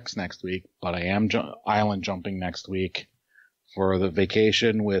Rare DX next week, but I am island jumping next week for the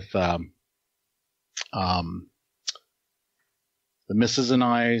vacation with the missus and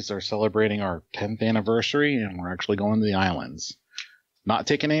I are celebrating our 10th anniversary, and we're actually going to the islands. Not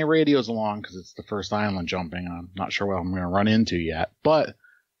taking any radios along because it's the first island jumping. I'm not sure what I'm going to run into yet, but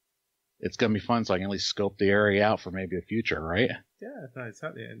it's going to be fun so I can at least scope the area out for maybe a future, right? Yeah, no,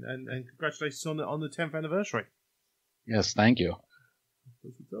 exactly. And congratulations on the 10th anniversary. Yes, thank you.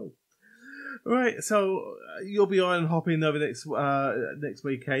 Right, so you'll be island hopping over next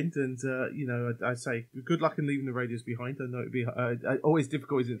weekend, and I'd say good luck in leaving the radios behind. I know it'd be always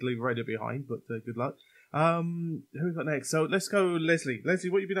difficult, isn't it, to leave a radio behind, but good luck. Who we got next? So let's go, Leslie. Leslie,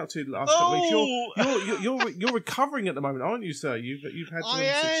 what have you been up to the last couple of weeks? You're recovering at the moment, aren't you, sir? You've had some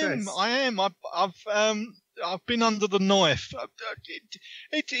success. I am. I've been under the knife.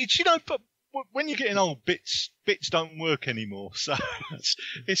 But when you're getting old, bits don't work anymore. So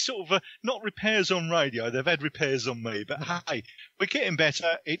it's sort of not repairs on radio. They've had repairs on me, but hey, we're getting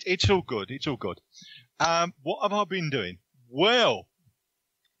better. It's all good. It's all good. What have I been doing? Well,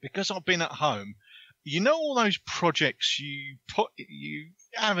 because I've been at home, all those projects you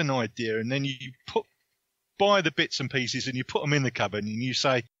have an idea and then you buy the bits and pieces and you put them in the cupboard and you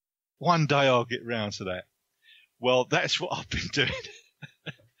say, one day I'll get round to that. Well, that's what I've been doing.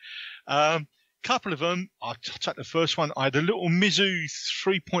 Couple of them. I'll take the first one. I had a little Mizzou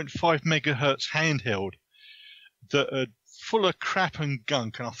 3.5 megahertz handheld that are full of crap and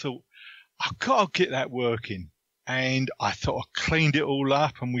gunk, and I thought, I've got to get that working. And I thought I cleaned it all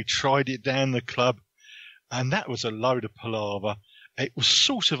up, and we tried it down the club, and that was a load of palaver. It was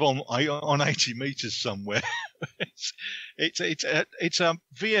sort of on 80 meters somewhere. it's a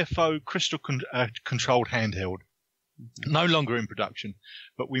VFO crystal controlled handheld, no longer in production,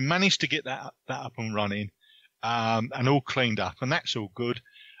 but we managed to get that up and running, and all cleaned up, and that's all good.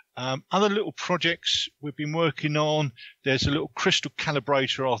 Other little projects we've been working on. There's a little crystal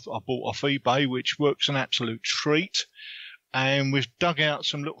calibrator I bought off eBay, which works an absolute treat. And we've dug out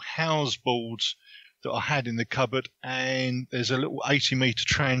some little house boards that I had in the cupboard. And there's a little 80-meter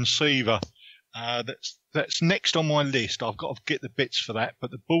transceiver that's next on my list. I've got to get the bits for that,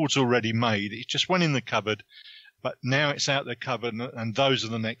 but the board's already made. It just went in the cupboard, but now it's out the cupboard, and those are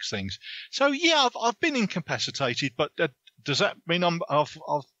the next things. So yeah, I've been incapacitated, but does that mean I've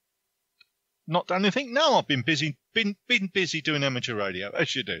not done anything? No, I've been busy doing amateur radio,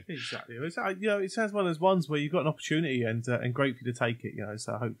 as you do. Exactly. It sounds one of those ones where you've got an opportunity and great for you to take it.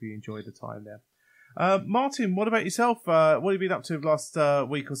 So hopefully you enjoy the time there. Martin, what about yourself? What have you been up to the last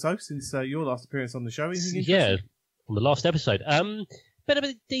week or so since your last appearance on the show? Yeah, on the last episode. Bit of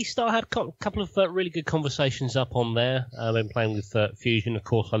a D-Star, had a couple of really good conversations up on there. I've been playing with Fusion. Of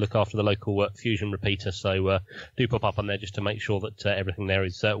course, I look after the local Fusion repeater, so do pop up on there just to make sure that everything there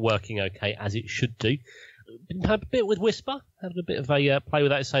is working okay as it should do. Been playing a bit with Whisper, having a bit of a play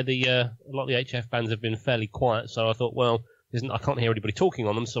with that. So a lot of the HF bands have been fairly quiet, so I thought, well, I can't hear anybody talking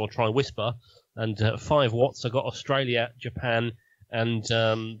on them, so I'll try Whisper. And 5 watts, I got Australia, Japan, and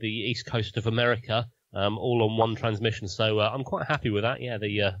the east coast of America. All on one transmission, so I'm quite happy with that. Yeah,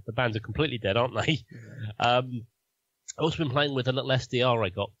 the bands are completely dead, aren't they? I've also been playing with a little SDR I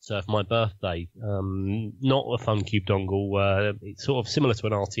got for my birthday. Not a FunCube dongle. It's sort of similar to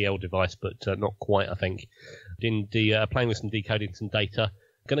an RTL device, but not quite, I think. Playing with some decoding some data.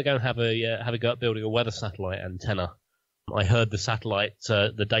 Going to go and have a go at building a weather satellite antenna. I heard the satellite,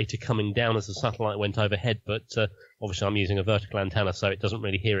 the data coming down as the satellite went overhead, but obviously I'm using a vertical antenna, so it doesn't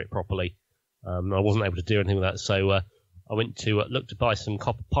really hear it properly. I wasn't able to do anything with that, so I went to look to buy some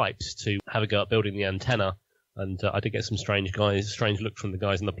copper pipes to have a go at building the antenna, and I did get some strange looks from the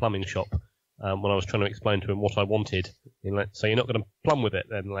guys in the plumbing shop when I was trying to explain to them what I wanted. So you're not going to plumb with it?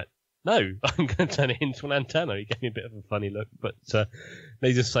 Then no, I'm going to turn it into an antenna. He gave me a bit of a funny look, but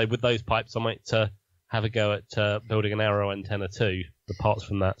they just say with those pipes I might have a go at building an arrow antenna too, the parts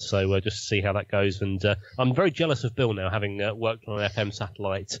from that, so just to see how that goes. And I'm very jealous of Bill now, having worked on an FM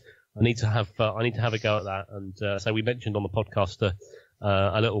satellite. I need to have a go at that. And so we mentioned on the podcast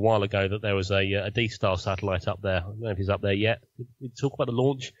a little while ago that there was a D-Star satellite up there. I don't know if he's up there yet. We talk about the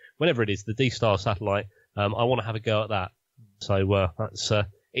launch, whenever it is, the D-Star satellite. I want to have a go at that. So that's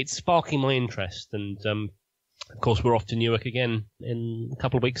it's sparking my interest. And of course, we're off to Newark again in a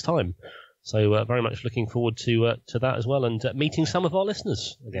couple of weeks' time. So very much looking forward to that as well, and meeting some of our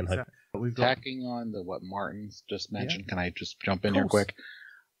listeners again. Exactly. Hope. Tacking on to what Martin's just mentioned, Can I just jump in here quick?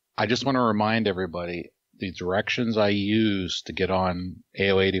 I just want to remind everybody, the directions I used to get on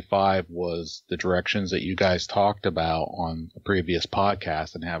AO85 was the directions that you guys talked about on a previous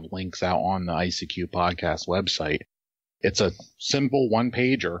podcast and have links out on the ICQ podcast website. It's a simple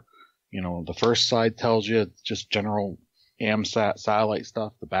one-pager. The first side tells you just general AMSAT satellite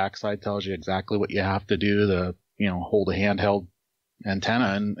stuff. The back side tells you exactly what you have to do to, hold a handheld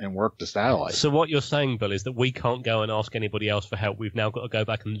antenna and work the satellite. So what you're saying, Bill, is that we can't go and ask anybody else for help. We've now got to go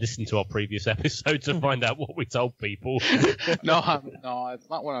back and listen to our previous episode to find out what we told people. No, it's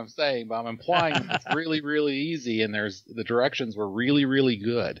not what I'm saying, but I'm implying it's really, really easy, and the directions were really, really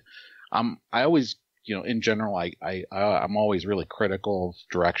good. I always, in general, I'm always really critical of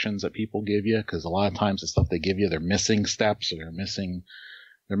directions that people give you, because a lot of times the stuff they give you, they're missing steps, or they're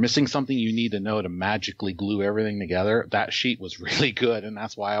missing something you need to know to magically glue everything together. That sheet was really good, and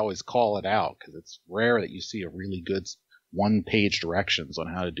that's why I always call it out, because it's rare that you see a really good one-page directions on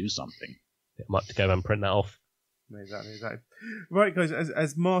how to do something. I might have to go and print that off. Exactly. Right, guys,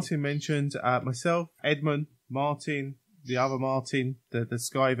 as Martin mentioned, myself, Edmund, Martin, the other Martin, the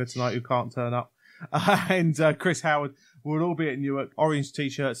Skyver tonight who can't turn up, and Chris Howard will all be at Newark. Orange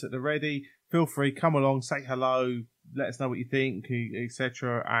T-shirts at the ready. Feel free, come along, say hello, let us know what you think,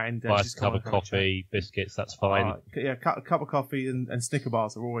 etc. And buy a cup of coffee, biscuits, that's fine. A cup of coffee and Snicker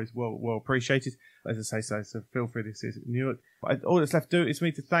bars are always well appreciated. As I say, so feel free to see us at Newark. All that's left to do is for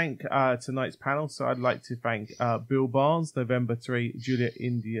me to thank tonight's panel. So I'd like to thank Bill Barnes, November 3, Juliet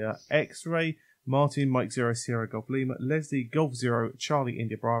India X-Ray, Martin Mike 0 Sierra Golf Lima, Leslie Golf 0 Charlie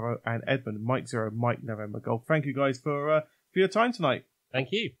India Bravo, and Edmund Mike 0 Mike November Golf. Thank you guys for your time tonight.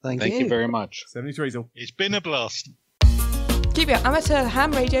 Thank you. Thank you very much. 73 all. It's been a blast. Keep your amateur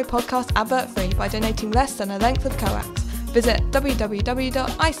ham radio podcast advert free by donating less than a length of coax. Visit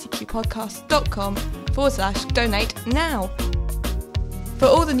www.icqpodcast.com/donate now. For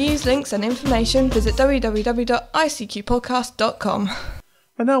all the news, links and information, visit www.icqpodcast.com.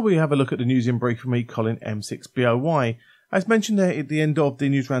 And now we have a look at the news in brief from me, Colin M6BOY. As mentioned there at the end of the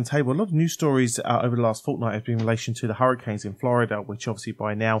news roundtable, a lot of news stories over the last fortnight have been in relation to the hurricanes in Florida, which obviously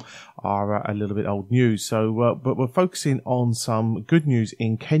by now are a little bit old news. So, but we're focusing on some good news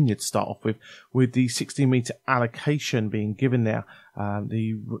in Kenya to start off with the 60-meter allocation being given there.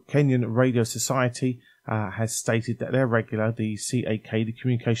 The Kenyan Radio Society has stated that their regulator, the CAK, the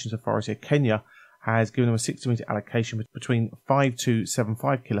Communications Authority of Kenya, has given them a 60-meter allocation between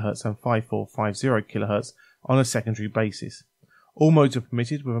 5275 kilohertz and 5450 kilohertz on a secondary basis. All modes are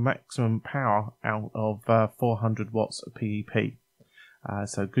permitted with a maximum power out of 400 watts PEP.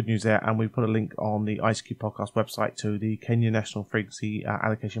 So good news there, and we put a link on the ICQ podcast website to the Kenya National Frequency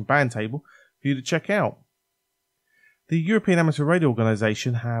Allocation Band Table for you to check out. The European Amateur Radio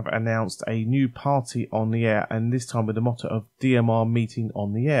Organisation have announced a new party on the air, and this time with the motto of DMR Meeting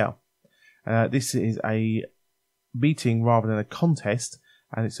on the air. This is a meeting rather than a contest,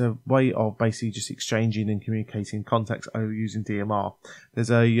 and it's a way of basically just exchanging and communicating contacts over using DMR. There's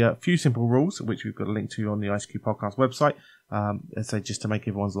a few simple rules, which we've got a link to on the ICQ podcast website, just to make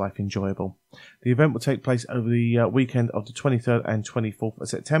everyone's life enjoyable. The event will take place over the weekend of the 23rd and 24th of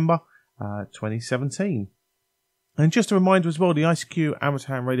September 2017. And just a reminder as well, the ICQ Amateur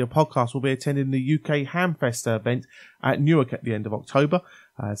Ham Radio Podcast will be attending the UK Hamfest event at Newark at the end of October.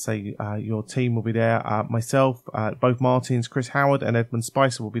 Your team will be there. Myself, both Martins, Chris Howard and Edmund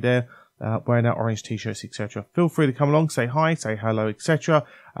Spicer will be there wearing our orange t-shirts, etc. Feel free to come along, say hi, say hello, etc.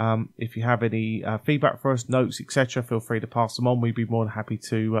 If you have any feedback for us, notes, etc., feel free to pass them on. We'd be more than happy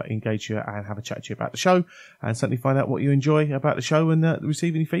to engage you and have a chat to you about the show, and certainly find out what you enjoy about the show and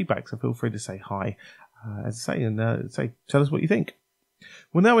receive any feedback. So feel free to say hi. Tell us what you think.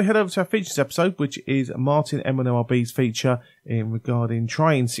 Well, now we head over to our features episode, which is Martin M1MRB's feature in regarding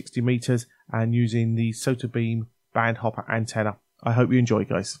trying 60 meters and using the SOTABeam BandHopper Antenna. I hope you enjoy,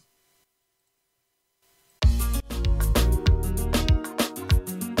 guys.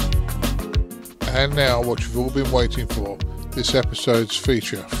 And now, what you've all been waiting for, this episode's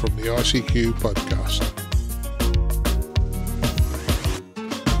feature from the ICQ podcast.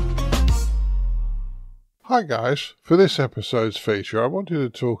 Hi guys, for this episode's feature I wanted to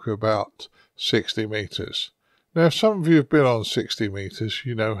talk about 60 metres. Now if some of you have been on 60 metres,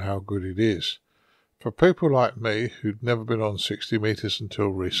 you know how good it is. For people like me who'd never been on 60 metres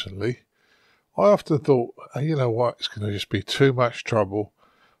until recently, I often thought, you know what, it's going to just be too much trouble.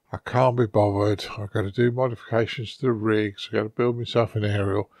 I can't be bothered, I've got to do modifications to the rigs, I've got to build myself an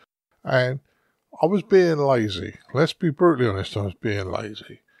aerial. And I was being lazy. Let's be brutally honest, I was being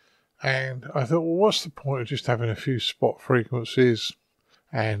lazy. And I thought, well, what's the point of just having a few spot frequencies?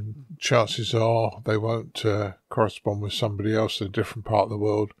 And chances are they won't correspond with somebody else in a different part of the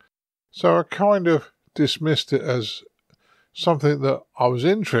world. So I kind of dismissed it as something that I was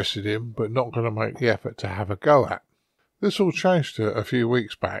interested in, but not going to make the effort to have a go at. This all changed a few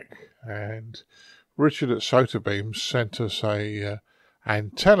weeks back, and Richard at SOTABeam sent us a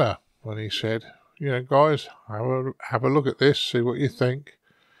antenna, and he said, you know, guys, have a look at this, see what you think.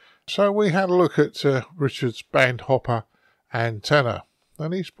 So we had a look at Richard's BandHopper Antenna,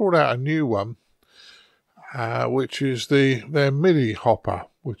 and he's brought out a new one, which is their MIDI hopper,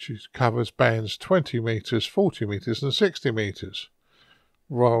 which covers bands 20 metres, 40 metres and 60 metres.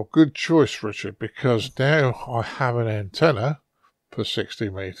 Well, good choice, Richard, because now I have an antenna for 60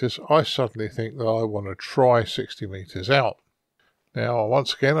 metres. I suddenly think that I want to try 60 metres out. Now,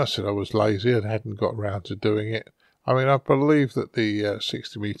 once again, I said I was lazy and hadn't got around to doing it. I mean, I believe that the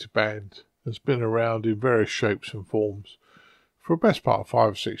 60 metre band has been around in various shapes and forms for the best part of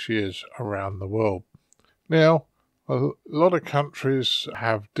 5 or 6 years around the world. Now, a lot of countries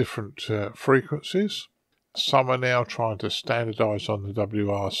have different frequencies. Some are now trying to standardise on the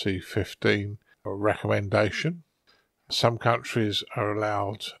WRC 15 recommendation. Some countries are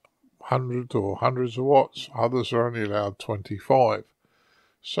allowed hundreds of watts, others are only allowed 25.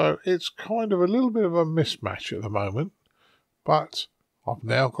 So it's kind of a little bit of a mismatch at the moment, but I've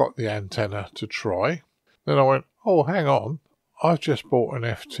now got the antenna to try. Then I went, oh, hang on, I've just bought an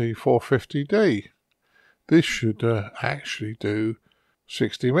FT450D. This should actually do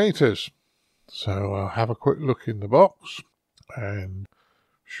 60 metres. So I'll have a quick look in the box, and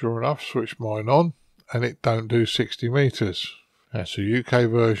Sure enough, switched mine on, and it don't do 60 metres. That's a UK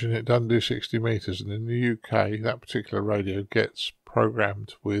version, it doesn't do 60 metres, and in the UK, that particular radio gets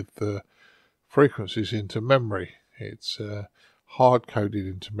programmed with frequencies into memory. It's hard-coded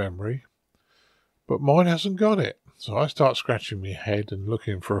into memory, but mine hasn't got it. So I start scratching my head and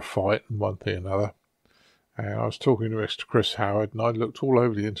looking for a fight and one thing and another. And I was talking to Mr. Chris Howard, and I looked all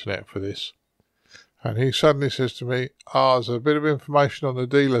over the internet for this. And he suddenly says to me, there's a bit of information on the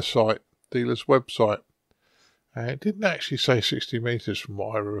dealer's website. And it didn't actually say 60 metres from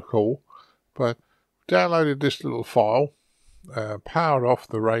what I recall, but downloaded this little file, powered off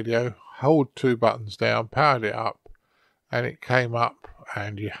the radio, held 2 buttons down, powered it up, and it came up,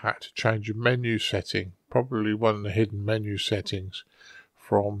 and you had to change a menu setting, probably one of the hidden menu settings,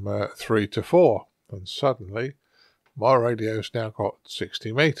 from 3 to 4. And suddenly, my radio's now got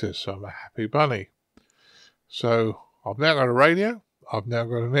 60 metres, so I'm a happy bunny. So, I've now got a radio, I've now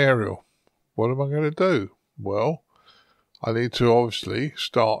got an aerial. What am I going to do? Well, I need to obviously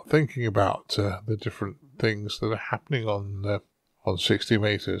start thinking about the different things that are happening on 60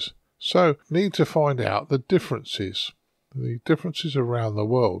 metres. So, need to find out the differences around the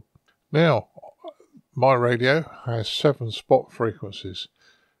world. Now, my radio has 7 spot frequencies.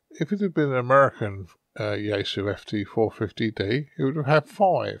 If it had been an American Yaesu FT450D, it would have had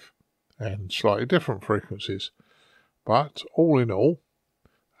 5 and slightly different frequencies. But all in all,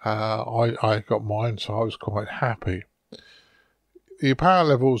 I got mine, so I was quite happy. The power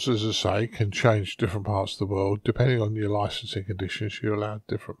levels, as I say, can change different parts of the world. Depending on your licensing conditions, you're allowed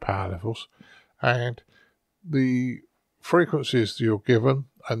different power levels. And the frequencies you're given,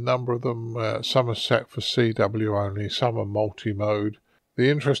 a number of them, some are set for CW only, some are multi-mode. The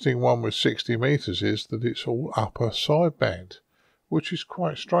interesting one with 60 metres is that it's all upper sideband, which is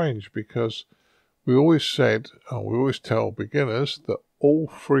quite strange because we always tell beginners that all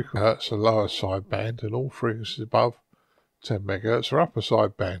frequencies are lower sideband and all frequencies above 10 megahertz are upper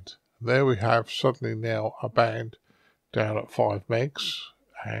sideband. And there we have suddenly now a band down at 5 megs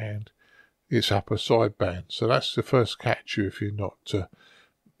and it's upper sideband. So that's the first catch you if you're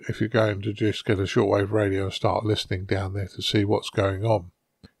going to just get a shortwave radio and start listening down there to see what's going on.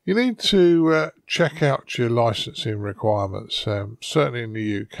 You need to check out your licensing requirements. Certainly in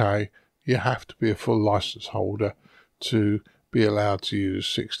the UK, you have to be a full license holder to be allowed to use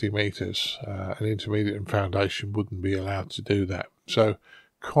 60 metres. An intermediate and foundation wouldn't be allowed to do that. So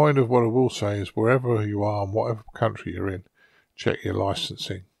kind of what I will say is wherever you are and whatever country you're in, check your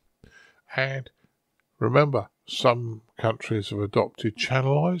licensing. And remember, some countries have adopted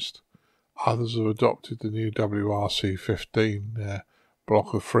channelized, others have adopted the new WRC15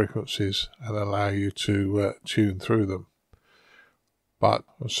 block of frequencies and allow you to tune through them. But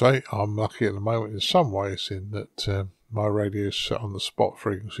I say I'm lucky at the moment in some ways in that my radio is set on the spot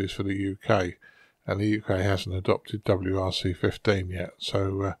frequencies for the UK, and the UK hasn't adopted WRC15 yet,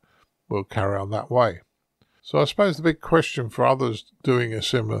 so we'll carry on that way. So I suppose the big question for others doing a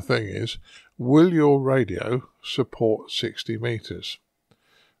similar thing is, will your radio support 60 metres?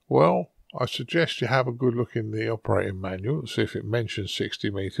 Well, I suggest you have a good look in the operating manual, see if it mentions 60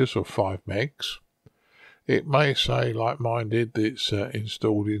 metres or 5 megs. It may say, like mine did, that it's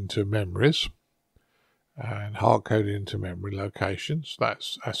installed into memories and hard-coded into memory locations.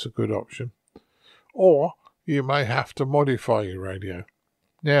 That's a good option. Or you may have to modify your radio.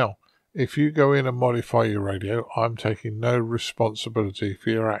 Now, if you go in and modify your radio, I'm taking no responsibility for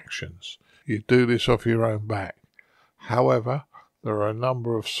your actions. You do this off your own back. However, there are a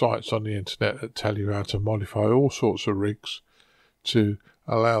number of sites on the internet that tell you how to modify all sorts of rigs to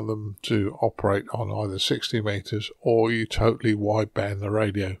allow them to operate on either 60 metres or you totally wideband the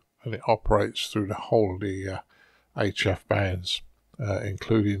radio and it operates through the whole of the HF bands,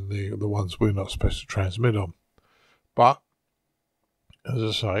 including the ones we're not supposed to transmit on. But, as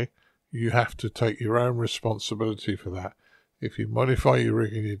I say, you have to take your own responsibility for that. If you modify your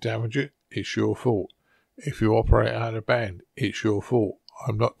rig and you damage it, it's your fault. If you operate out of band, it's your fault.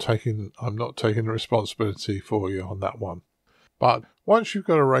 I'm not taking the responsibility for you on that one. But once you've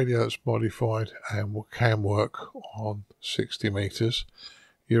got a radio that's modified and can work on 60 metres,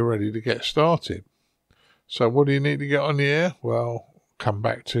 you're ready to get started. So what do you need to get on the air? Well, come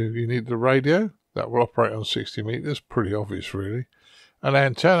back to you need the radio that will operate on 60 metres, pretty obvious really. An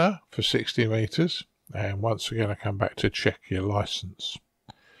antenna for 60 metres, and once again I come back to check your licence.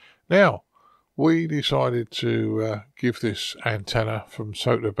 Now, we decided to give this antenna from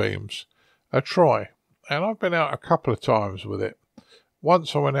SOTABeams a try, and I've been out a couple of times with it.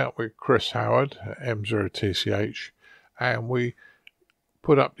 Once I went out with Chris Howard at M0TCH, and we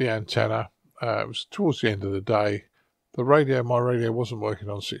put up the antenna. It was towards the end of the day. my radio wasn't working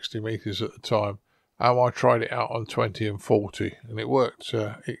on 60 metres at the time, and I tried it out on 20 and 40, and it worked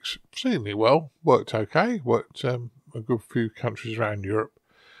exceedingly well. Worked okay. Worked a good few countries around Europe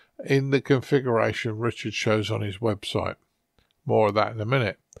in the configuration Richard shows on his website. More of that in a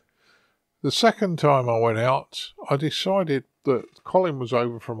minute. The second time I went out, I decided that Colin was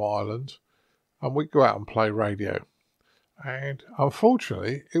over from Ireland, and we'd go out and play radio. And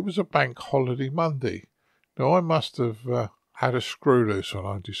unfortunately, it was a bank holiday Monday. Now, I must have had a screw loose when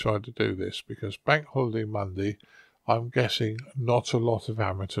I decided to do this, because bank holiday Monday, I'm guessing not a lot of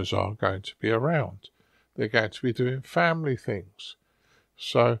amateurs are going to be around. They're going to be doing family things.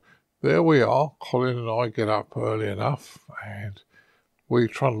 So there we are. Colin and I get up early enough, and we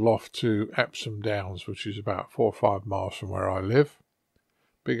trundle off to Epsom Downs, which is about 4 or 5 miles from where I live.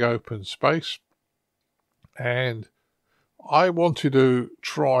 Big open space. And I wanted to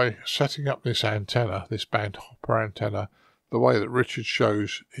try setting up this antenna, this BandHopper antenna, the way that Richard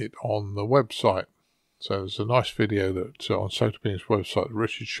shows it on the website. So there's a nice video that on SOTABeam's website that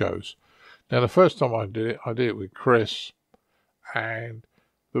Richard shows. Now, the first time I did it with Chris, and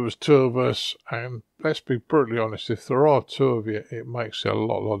there was 2 of us, and let's be brutally honest, if there are 2 of you, it makes it a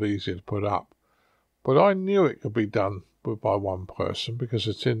lot easier to put up. But I knew it could be done by 1 person because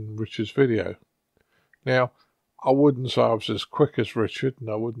it's in Richard's video. Now, I wouldn't say I was as quick as Richard, and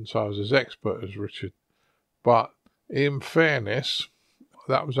I wouldn't say I was as expert as Richard. But in fairness,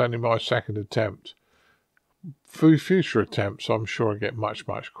 that was only my second attempt. For future attempts, I'm sure I get much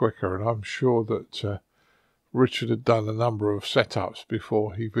quicker, and I'm sure that Richard had done a number of setups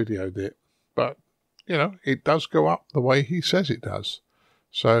before he videoed it. But, you know, it does go up the way he says it does.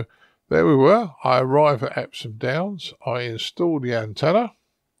 So there we were. I arrive at Epsom Downs. I install the antenna.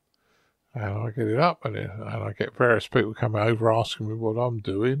 And I get it up, and I get various people coming over asking me what I'm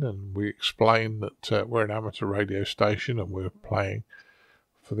doing, and we explain that we're an amateur radio station and we're playing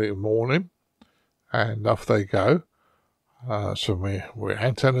for the morning, and off they go. So we're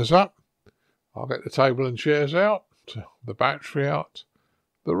antennas up. I'll get the table and chairs out, the battery out,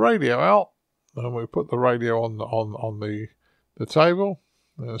 the radio out, and we put the radio on the table,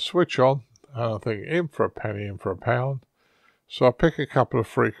 and switch on, and I think in for a penny, in for a pound. So I pick a couple of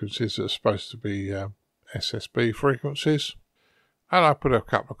frequencies that are supposed to be SSB frequencies, and I put a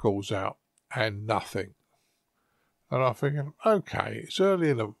couple of calls out, and nothing. And I'm thinking, okay, it's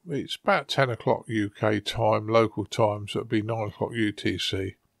it's about 10 o'clock UK time, local time, so it'll be 9 o'clock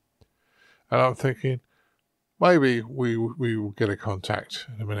UTC. And I'm thinking, maybe we will get a contact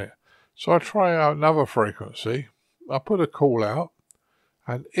in a minute. So I try out another frequency, I put a call out,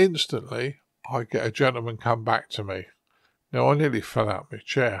 and instantly I get a gentleman come back to me. Now, I nearly fell out of my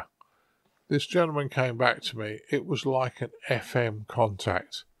chair. This gentleman came back to me. It was like an FM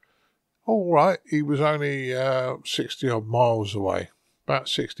contact. All right, he was only 60-odd miles away, about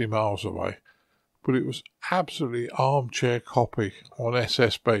 60 miles away. But it was absolutely armchair copy on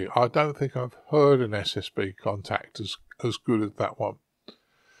SSB. I don't think I've heard an SSB contact as good as that one.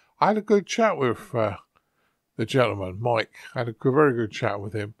 I had a good chat with the gentleman, Mike. I had a very good chat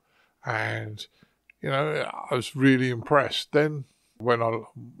with him. And you know, I was really impressed. Then, when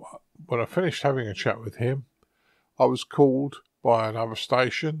I finished having a chat with him, I was called by another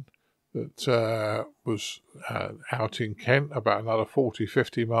station that was out in Kent, about another 40,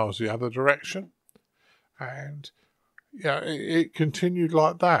 50 miles the other direction. And, yeah, it continued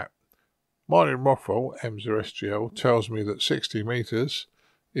like that. Martin Rothwell, M0SGL, tells me that 60 metres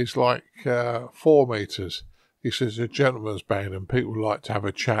is like 4 metres. He says it's a gentleman's band and people like to have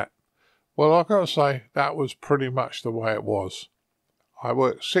a chat. Well, I've got to say, that was pretty much the way it was. I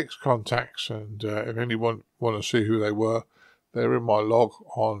worked 6 contacts, and if anyone want to see who they were, they're in my log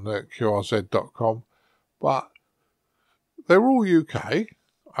on qrz.com. But they were all UK,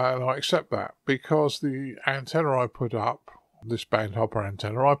 and I accept that, because the antenna I put up, this BandHopper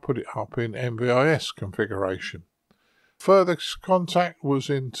antenna, I put it up in MVIS configuration. Furthest contact was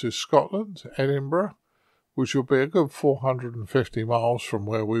into Scotland, Edinburgh, which will be a good 450 miles from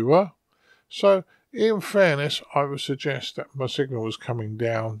where we were. So, in fairness, I would suggest that my signal was coming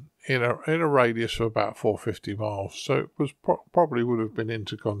down in a radius of about 450 miles. So it was probably would have been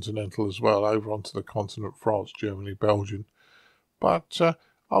intercontinental as well, over onto the continent, France, Germany, Belgium. But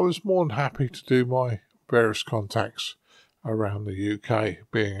I was more than happy to do my various contacts around the UK,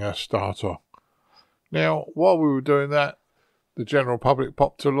 being a starter. Now, while we were doing that, the general public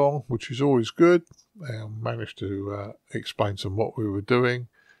popped along, which is always good, and managed to explain to them what we were doing.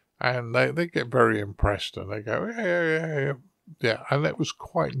 And they get very impressed, and they go, yeah. And that was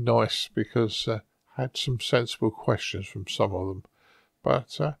quite nice, because I had some sensible questions from some of them.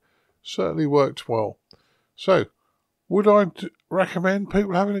 But certainly worked well. So, Would I recommend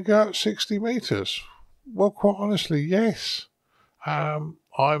people having a go at 60 metres? Well, quite honestly, yes. I'm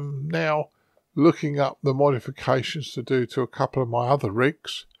now looking up the modifications to do to a couple of my other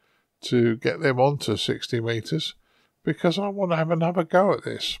rigs to get them onto 60 metres, because I want to have another go at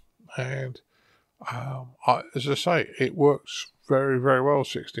this. And as I say, it works very, very well,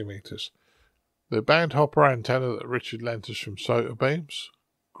 60 metres. The BandHopper antenna that Richard lent us from SOTABeams,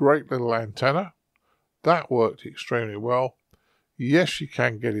 great little antenna. That worked extremely well. Yes, you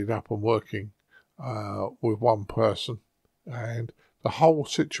can get it up and working with one person. And the whole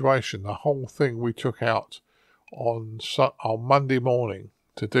situation, the whole thing we took out on Monday morning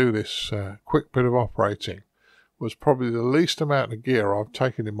to do this quick bit of operating was probably the least amount of gear I've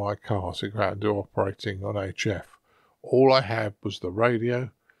taken in my car to go out and do operating on HF. All I had was the radio,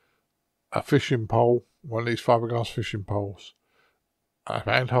 a fishing pole, one of these fiberglass fishing poles, a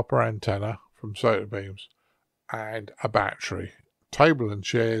BandHopper antenna from SOTABeams, and a battery, table and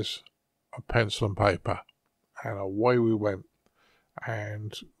chairs, a pencil and paper, and away we went.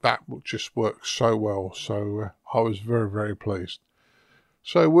 And that just worked so well, so I was very, very pleased.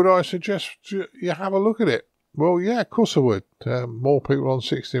 So would I suggest you have a look at it? Well, yeah, of course I would. More people on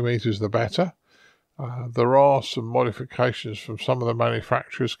 60 metres, the better. There are some modifications from some of the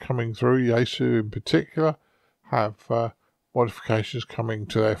manufacturers coming through. Yaesu in particular have modifications coming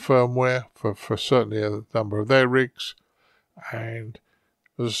to their firmware for certainly a number of their rigs. And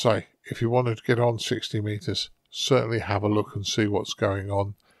as I say, if you wanted to get on 60 metres, certainly have a look and see what's going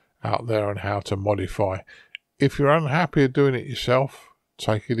on out there and how to modify. If you're unhappy at doing it yourself,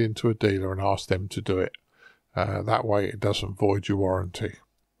 take it into a dealer and ask them to do it. That way it doesn't void your warranty.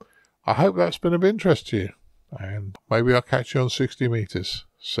 I hope that's been of interest to you, and maybe I'll catch you on 60 metres.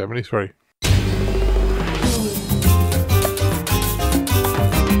 73.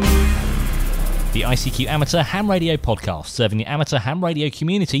 The ICQ Amateur Ham Radio Podcast, serving the amateur ham radio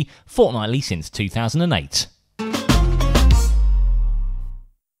community fortnightly since 2008.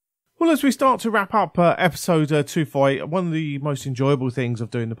 Well, as we start to wrap up episode 248, one of the most enjoyable things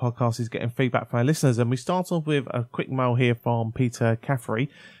of doing the podcast is getting feedback from our listeners. And we start off with a quick mail here from Peter Caffrey,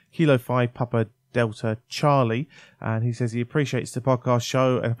 Kilo 5 Papa Delta Charlie. And he says he appreciates the podcast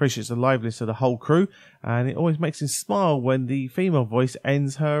show and appreciates the liveliness of the whole crew. And it always makes him smile when the female voice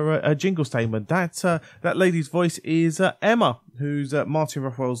ends her jingle statement. That lady's voice is Emma, who's Martin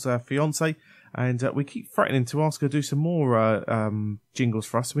Rothwell's fiance. And we keep threatening to ask her to do some more jingles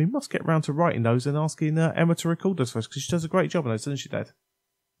for us. So we must get round to writing those and asking Emma to record those for us, because she does a great job on those, doesn't she, Dad?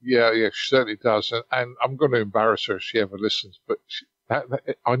 Yeah, she certainly does. And I'm going to embarrass her if she ever listens. But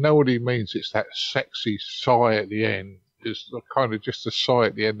I know what he means. It's that sexy sigh at the end. It's kind of just a sigh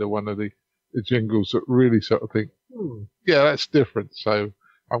at the end of one of the jingles that really sort of think, yeah, that's different. So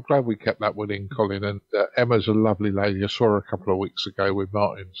I'm glad we kept that one in, Colin. And Emma's a lovely lady. I saw her a couple of weeks ago with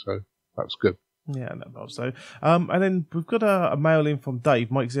Martin, so that's good. Yeah, no, so. And then we've got a mail in from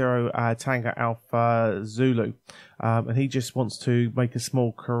Dave, Mike Zero Tango Alpha Zulu. And he just wants to make a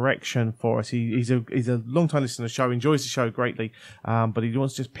small correction for us. He's a long time listener to the show, enjoys the show greatly, but he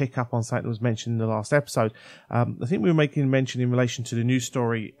wants to just pick up on something that was mentioned in the last episode. I think we were making mention in relation to the news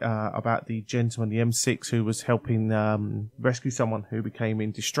story about the gentleman, the M6, who was helping rescue someone who became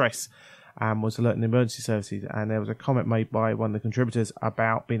in distress and was alerting emergency services. And there was a comment made by one of the contributors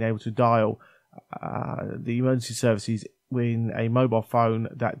about being able to dial the emergency services in a mobile phone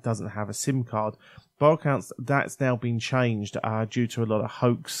that doesn't have a SIM card. By all accounts, that's now been changed due to a lot of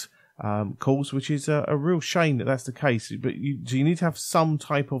hoax calls, which is a real shame that that's the case. But you need to have some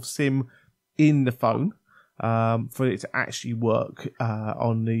type of SIM in the phone for it to actually work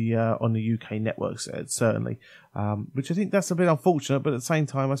on the UK networks, certainly. Which I think that's a bit unfortunate, but at the same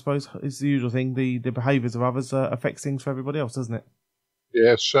time, I suppose it's the usual thing. The behaviours of others affects things for everybody else, doesn't it?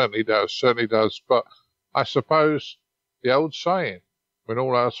 Yeah, certainly does. But I suppose the old saying, when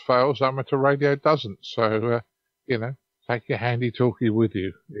all else fails, amateur radio doesn't. So, take your handy talkie with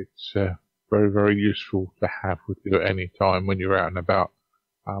you. It's very, very useful to have with you at any time when you're out and about.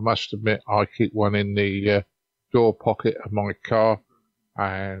 I must admit, I keep one in the door pocket of my car.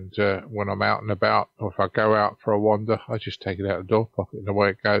 And when I'm out and about, or if I go out for a wander, I just take it out of the door pocket and away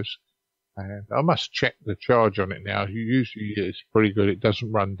it goes. And I must check the charge on it now. Usually it's pretty good. It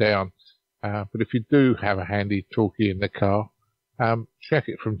doesn't run down. But if you do have a handy talkie in the car, check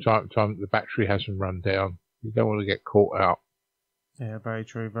it from time to time that the battery hasn't run down. You don't want to get caught out. Yeah, very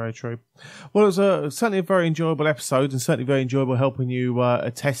true, very true. Well, it was certainly a very enjoyable episode, and certainly very enjoyable helping you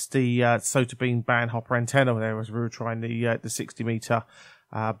test the SOTABeam BandHopper Antenna there as we were trying the 60 metre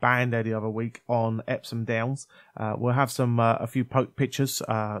band there the other week on Epsom Downs. We'll have a few pictures.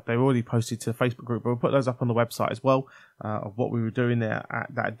 They were already posted to the Facebook group, but we'll put those up on the website as well, of what we were doing there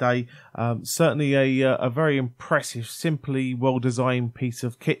at that day. Certainly a very impressive, simply well-designed piece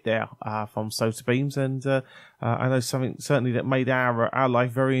of kit there from SOTABeams, and I know something certainly that made our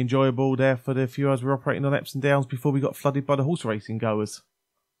life very enjoyable there for the few hours we were operating on Epsom Downs before we got flooded by the horse racing goers.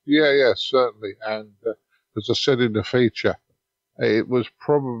 Yeah, certainly. And as I said in the feature, it was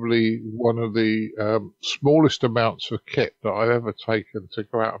probably one of the smallest amounts of kit that I've ever taken to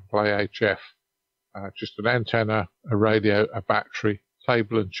go out and play HF. Just an antenna, a radio, a battery,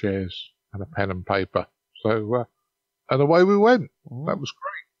 table and chairs, and a pen and paper. So, and away we went. That was great.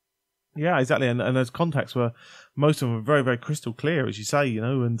 Yeah, exactly. And those contacts were, most of them were very, very crystal clear, as you say,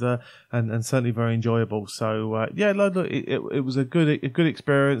 and certainly very enjoyable. So, look, it was a good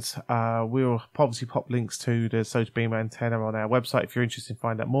experience. We'll obviously pop links to the SOTABeam antenna on our website if you're interested in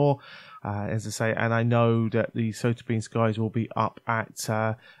finding out more. As I say, and I know that the SOTABeam guys will be up at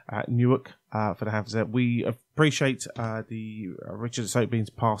Newark for the Hamptons. We appreciate the Richard SOTABeam's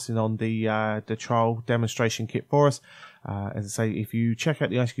passing on the trial demonstration kit for us. As I say, if you check out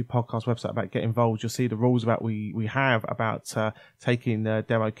the ICQ podcast website about get involved, you'll see the rules about we have about taking the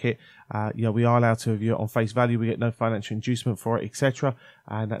demo kit. We are allowed to review it on face value. We get no financial inducement for it, etc.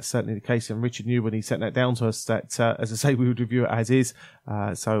 And that's certainly the case. And Richard knew when he sent that down to us that, as I say, we would review it as is.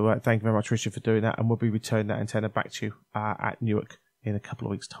 So thank you very much, Richard, for doing that. And we'll be returning that antenna back to you at Newark in a couple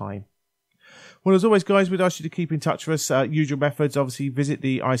of weeks' time. Well, as always, guys, we'd ask you to keep in touch with us. Usual methods, obviously, visit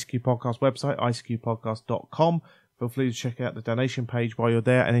the ICQ podcast website, icqpodcast.com. Feel free to check out the donation page while you're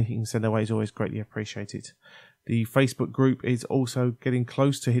there. Anything you can send away is always greatly appreciated. The Facebook group is also getting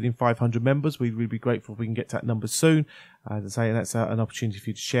close to hitting 500 members. We'd really be grateful if we can get to that number soon. As I say, that's an opportunity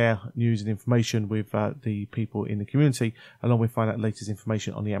for you to share news and information with the people in the community, along with find out the latest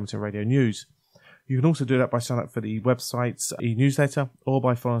information on the amateur radio news. You can also do that by signing up for the website's e-newsletter or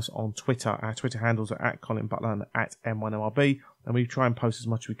by following us on Twitter. Our Twitter handles are at Colin Butler and at M1MRB, and we try and post as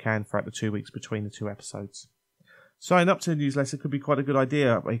much as we can throughout the 2 weeks between the two episodes. Signing up to the newsletter could be quite a good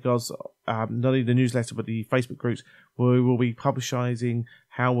idea because not only the newsletter but the Facebook groups, we will be publicising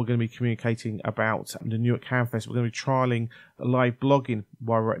how we're going to be communicating about the Newark Hamfest. We're going to be trialling live blogging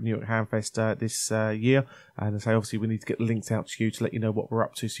while we're at Newark Hamfest this year. And as I say, obviously, we need to get the links out to you to let you know what we're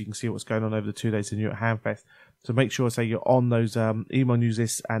up to so you can see what's going on over the 2 days of Newark Hamfest. So make sure, say, you're on those email news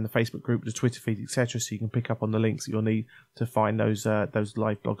lists and the Facebook group, the Twitter feed, etc., so you can pick up on the links that you'll need to find those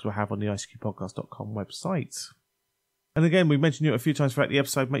live blogs we'll have on the ICQpodcast.com website. And again, we've mentioned you a few times throughout the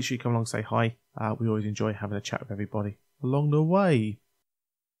episode. Make sure you come along and say hi. We always enjoy having a chat with everybody along the way.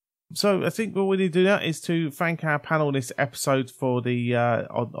 So I think what we need to do now is to thank our panel this episode for the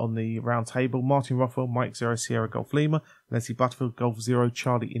on the round table. Martin Rothwell, Mike 0 Sierra Golf Lima, Leslie Butterfield, Golf 0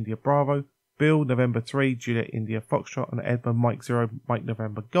 Charlie India Bravo, Bill November 3 Juliet India Foxtrot, and Edmund Mike 0 Mike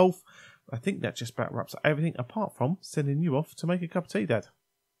November Golf. I think that just about wraps up everything apart from sending you off to make a cup of tea, Dad.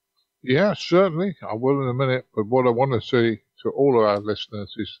 Yeah, certainly. I will in a minute. But what I want to say to all of our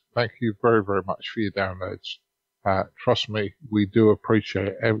listeners is thank you very, very much for your downloads. Trust me, we do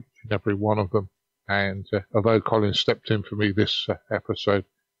appreciate every one of them. And although Colin stepped in for me this episode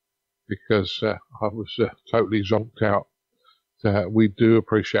because I was totally zonked out, we do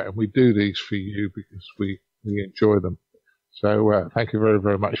appreciate it. And we do these for you because we enjoy them. So thank you very,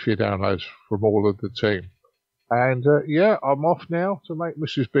 very much for your downloads from all of the team. And, I'm off now to make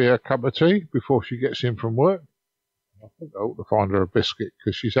Mrs. B a cup of tea before she gets in from work. I think I ought to find her a biscuit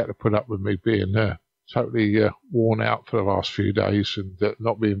because she's had to put up with me being totally worn out for the last few days and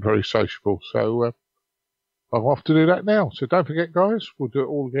not being very sociable. So I'm off to do that now. So don't forget, guys, we'll do it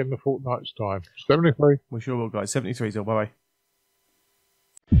all again in a fortnight's time. 73. We sure will, guys. 73, so bye-bye.